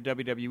days of your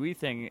WWE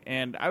thing,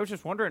 and I was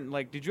just wondering,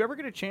 like, did you ever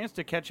get a chance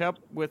to catch up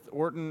with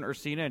Orton or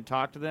Cena and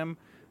talk to them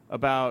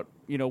about,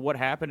 what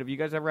happened? Have you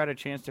guys ever had a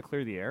chance to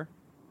clear the air?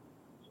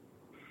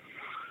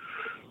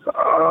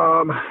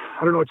 I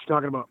don't know what you're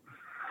talking about.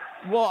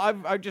 Well,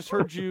 I've just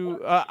heard you.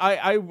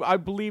 I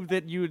believe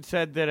that you had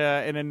said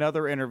that in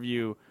another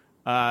interview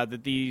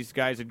that these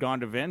guys had gone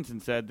to Vince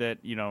and said that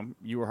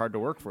you were hard to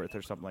work with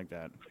or something like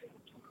that.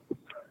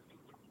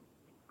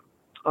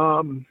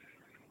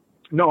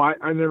 No, I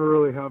never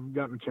really have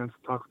gotten a chance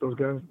to talk with those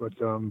guys, but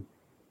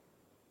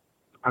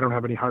I don't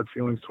have any hard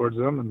feelings towards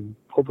them, and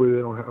hopefully they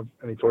don't have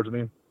any towards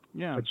me.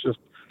 Yeah, it's just,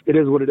 it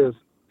is what it is.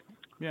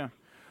 Yeah.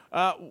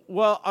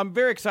 Well, I'm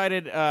very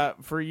excited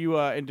for you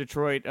in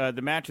Detroit.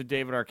 The match with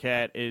David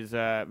Arquette is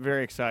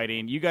very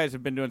exciting. You guys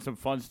have been doing some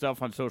fun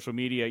stuff on social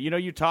media.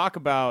 You talk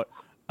about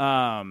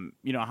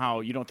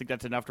how you don't think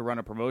that's enough to run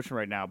a promotion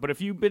right now. But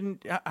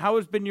how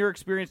has been your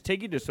experience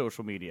taking to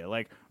social media?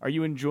 Like, are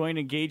you enjoying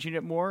engaging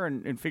it more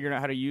and figuring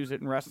out how to use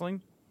it in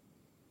wrestling?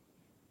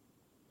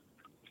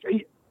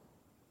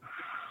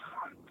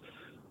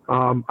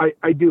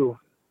 I do.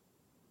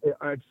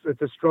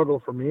 It's a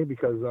struggle for me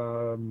because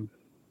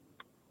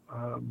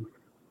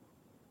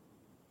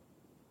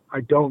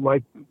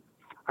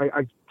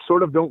I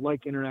sort of don't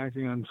like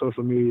interacting on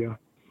social media.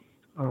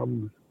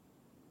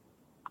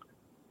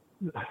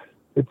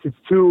 It's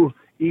too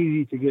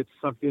easy to get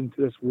sucked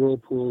into this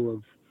whirlpool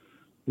of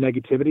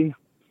negativity,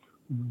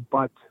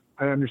 but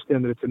I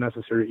understand that it's a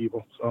necessary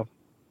evil. So,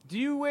 do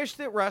you wish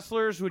that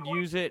wrestlers would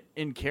use it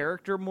in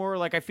character more?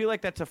 Like, I feel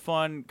like that's a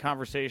fun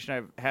conversation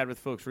I've had with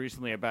folks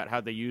recently about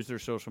how they use their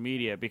social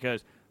media,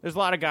 because there's a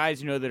lot of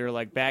guys, that are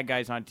like bad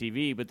guys on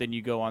TV, but then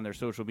you go on their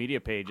social media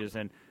pages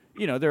and,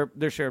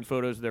 they're sharing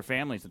photos of their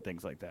families and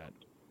things like that.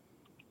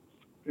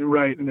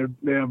 Right. And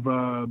they have,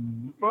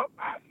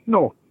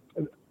 no,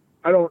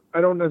 I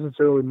don't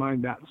necessarily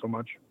mind that so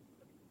much.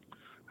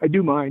 I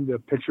do mind the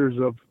pictures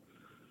of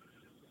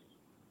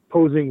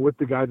posing with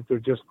the guy that they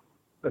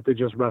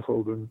just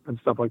wrestled and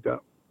stuff like that.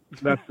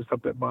 That's the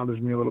stuff that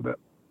bothers me a little bit.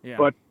 Yeah.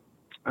 But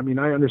I mean,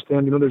 I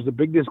understand, there's a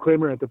big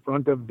disclaimer at the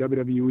front of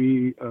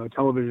WWE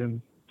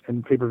television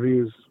and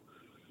pay-per-views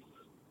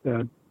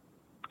that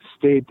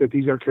state that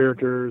these are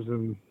characters.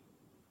 And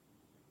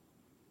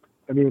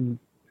I mean,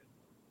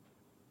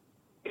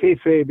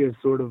 kayfabe is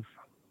sort of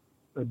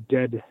a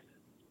dead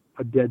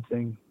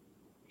thing.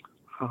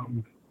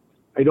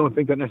 I don't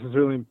think that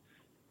necessarily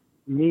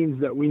means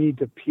that we need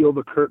to peel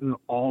the curtain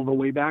all the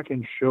way back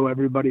and show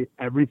everybody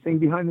everything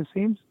behind the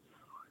scenes.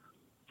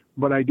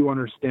 But I do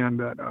understand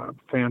that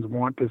fans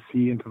want to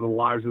see into the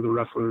lives of the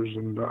wrestlers,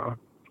 and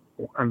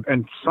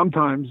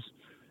sometimes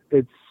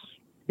it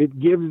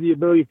gives the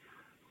ability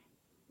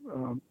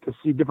to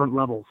see different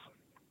levels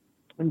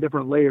and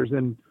different layers.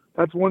 And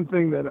that's one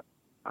thing that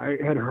I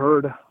had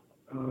heard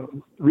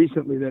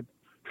recently, that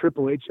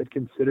Triple H had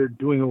considered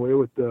doing away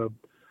with the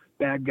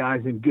bad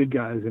guys and good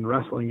guys in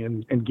wrestling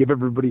and give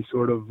everybody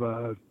sort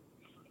of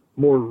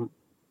more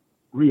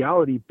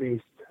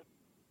reality-based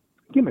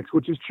gimmicks,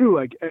 which is true.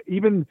 Like,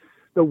 even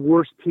the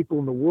worst people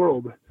in the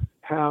world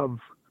have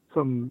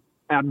some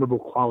admirable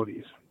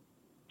qualities,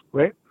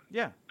 right?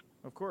 Yeah,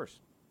 of course.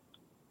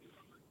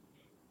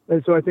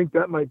 And so I think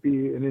that might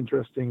be an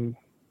interesting,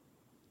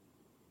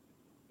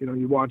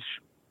 you watch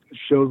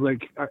shows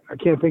like, I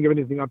can't think of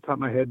anything off the top of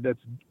my head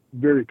that's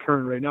very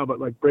current right now,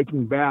 but like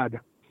Breaking Bad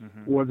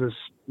was a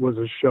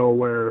show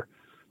where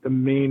the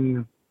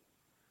main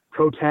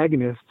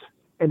protagonist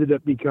ended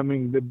up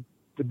becoming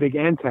the big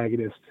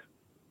antagonist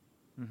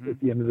at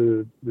the end of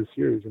the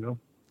series,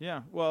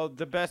 Yeah, well,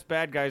 the best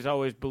bad guys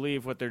always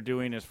believe what they're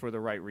doing is for the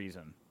right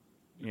reason.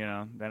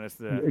 That is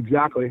the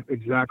exactly.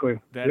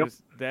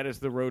 That is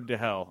the road to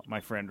hell,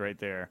 my friend, right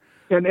there.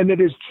 And it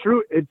is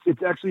true.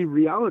 It's actually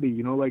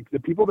reality. Like the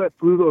people that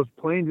flew those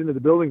planes into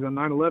the buildings on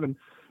 9/11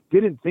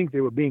 didn't think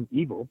they were being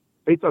evil.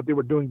 They thought they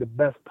were doing the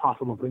best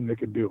possible thing they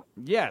could do.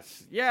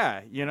 Yes,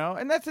 yeah,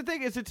 and that's the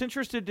thing, is it's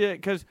interesting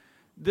because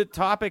the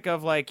topic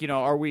of like,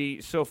 are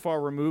we so far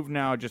removed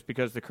now just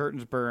because the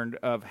curtain's burned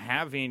of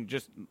having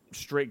just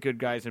straight good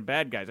guys and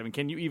bad guys? I mean,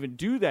 can you even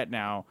do that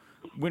now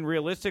when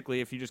realistically,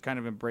 if you just kind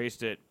of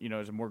embraced it,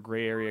 as a more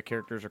gray area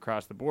characters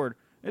across the board,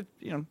 it's,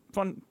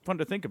 fun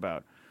to think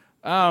about.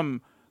 Totally.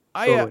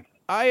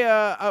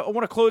 I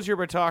want to close here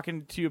by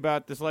talking to you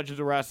about this Legends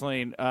of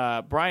Wrestling.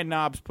 Brian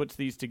Knobbs puts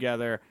these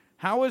together.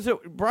 How is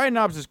it? Brian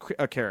Knobbs is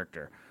a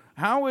character.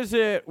 How is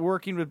it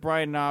working with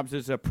Brian Knobbs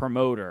as a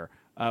promoter,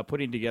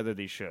 putting together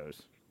these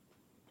shows?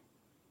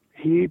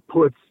 He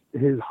puts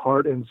his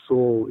heart and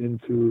soul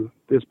into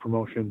this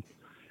promotion,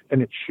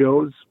 and it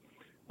shows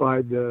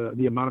by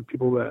the amount of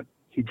people that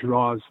he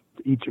draws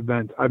to each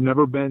event. I've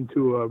never been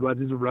to a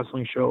Legends of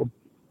Wrestling show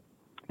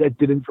that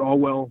didn't draw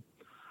well.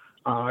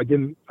 I've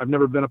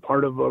never been a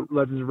part of a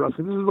Legends of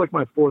Wrestling. This is like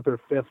my 4th or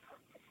 5th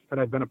that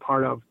I've been a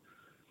part of,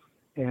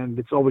 and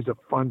it's always a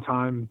fun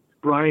time.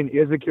 Brian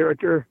is a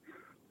character,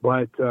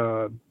 but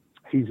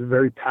he's a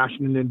very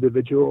passionate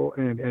individual,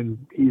 and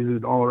he's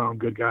an all-around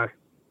good guy.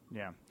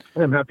 Yeah.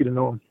 And I'm happy to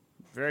know him.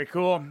 Very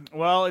cool.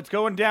 Well, it's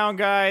going down,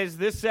 guys,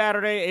 this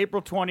Saturday, April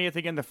 20th,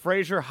 again, the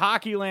Fraser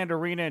Hockeyland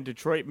Arena in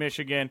Detroit,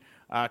 Michigan.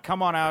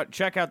 Come on out.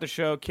 Check out the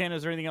show. Ken,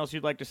 is there anything else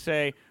you'd like to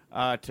say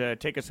to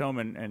take us home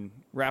and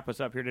wrap us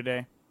up here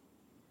today?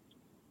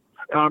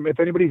 If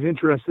anybody's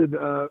interested,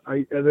 as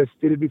I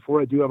stated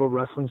before, I do have a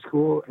wrestling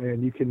school,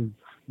 and you can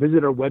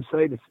visit our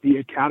website. It's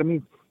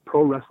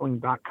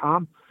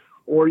theacademyprowrestling.com,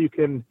 or you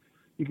can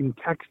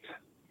text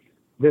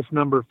this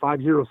number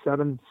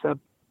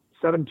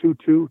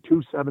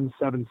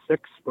 507-722-2776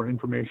 for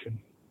information.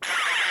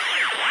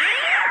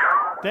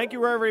 Thank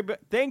you,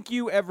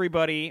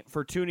 everybody,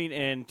 for tuning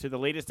in to the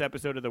latest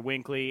episode of the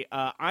Winkley.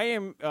 I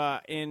am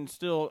in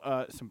still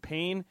some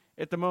pain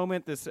at the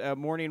moment. This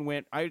morning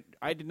went. I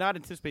did not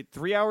anticipate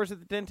 3 hours at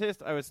the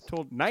dentist. I was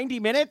told 90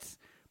 minutes,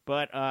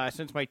 but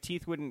since my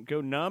teeth wouldn't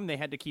go numb, they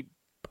had to keep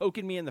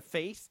poking me in the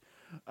face.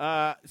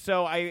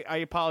 So I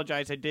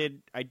apologize. I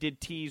did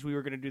tease we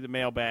were going to do the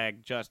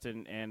mailbag,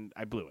 Justin, and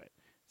I blew it.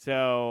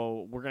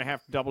 So we're going to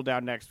have to double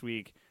down next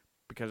week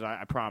because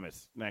I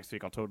promise next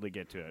week I'll totally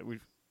get to it. We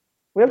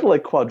have to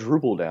like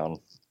quadruple down.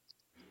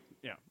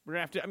 Yeah, we're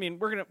gonna have to. I mean,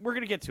 we're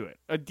gonna get to it.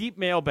 A deep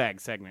mailbag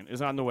segment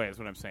is on the way, is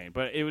what I'm saying.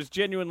 But it was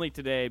genuinely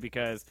today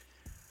because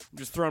I'm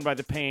just thrown by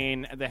the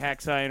pain. The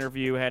Hacksaw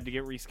interview had to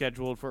get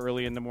rescheduled for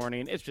early in the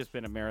morning. It's just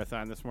been a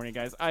marathon this morning,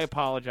 guys. I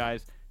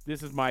apologize.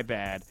 This is my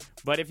bad.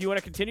 But if you want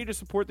to continue to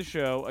support the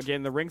show,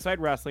 again, the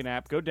Ringside Wrestling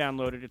app, go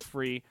download it. It's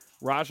free.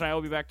 Raj and I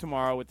will be back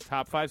tomorrow with the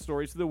top 5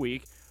 stories of the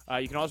week.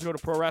 You can also go to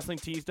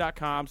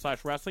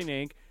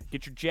ProWrestlingTees.com/WrestlingInc.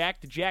 Get your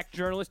Jack the Jack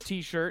Journalist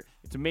t-shirt.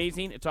 It's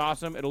amazing. It's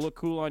awesome. It'll look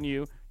cool on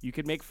you. You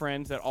can make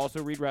friends that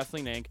also read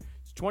Wrestling Inc.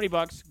 It's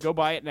 $20. Go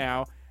buy it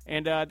now.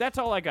 And that's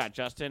all I got,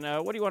 Justin.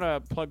 What do you want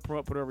to plug,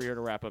 promote, put over here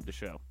to wrap up the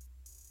show?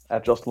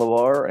 At Justin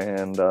LeVar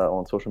and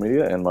on social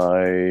media, and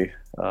my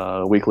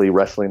weekly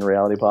wrestling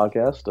reality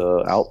podcast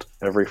out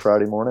every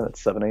Friday morning at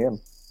 7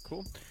 a.m.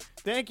 Cool.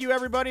 Thank you,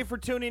 everybody, for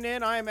tuning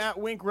in. I am at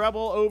Wink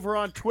Rebel over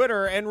on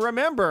Twitter. And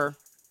remember,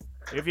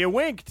 if you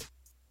winked,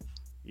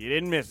 you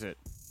didn't miss it.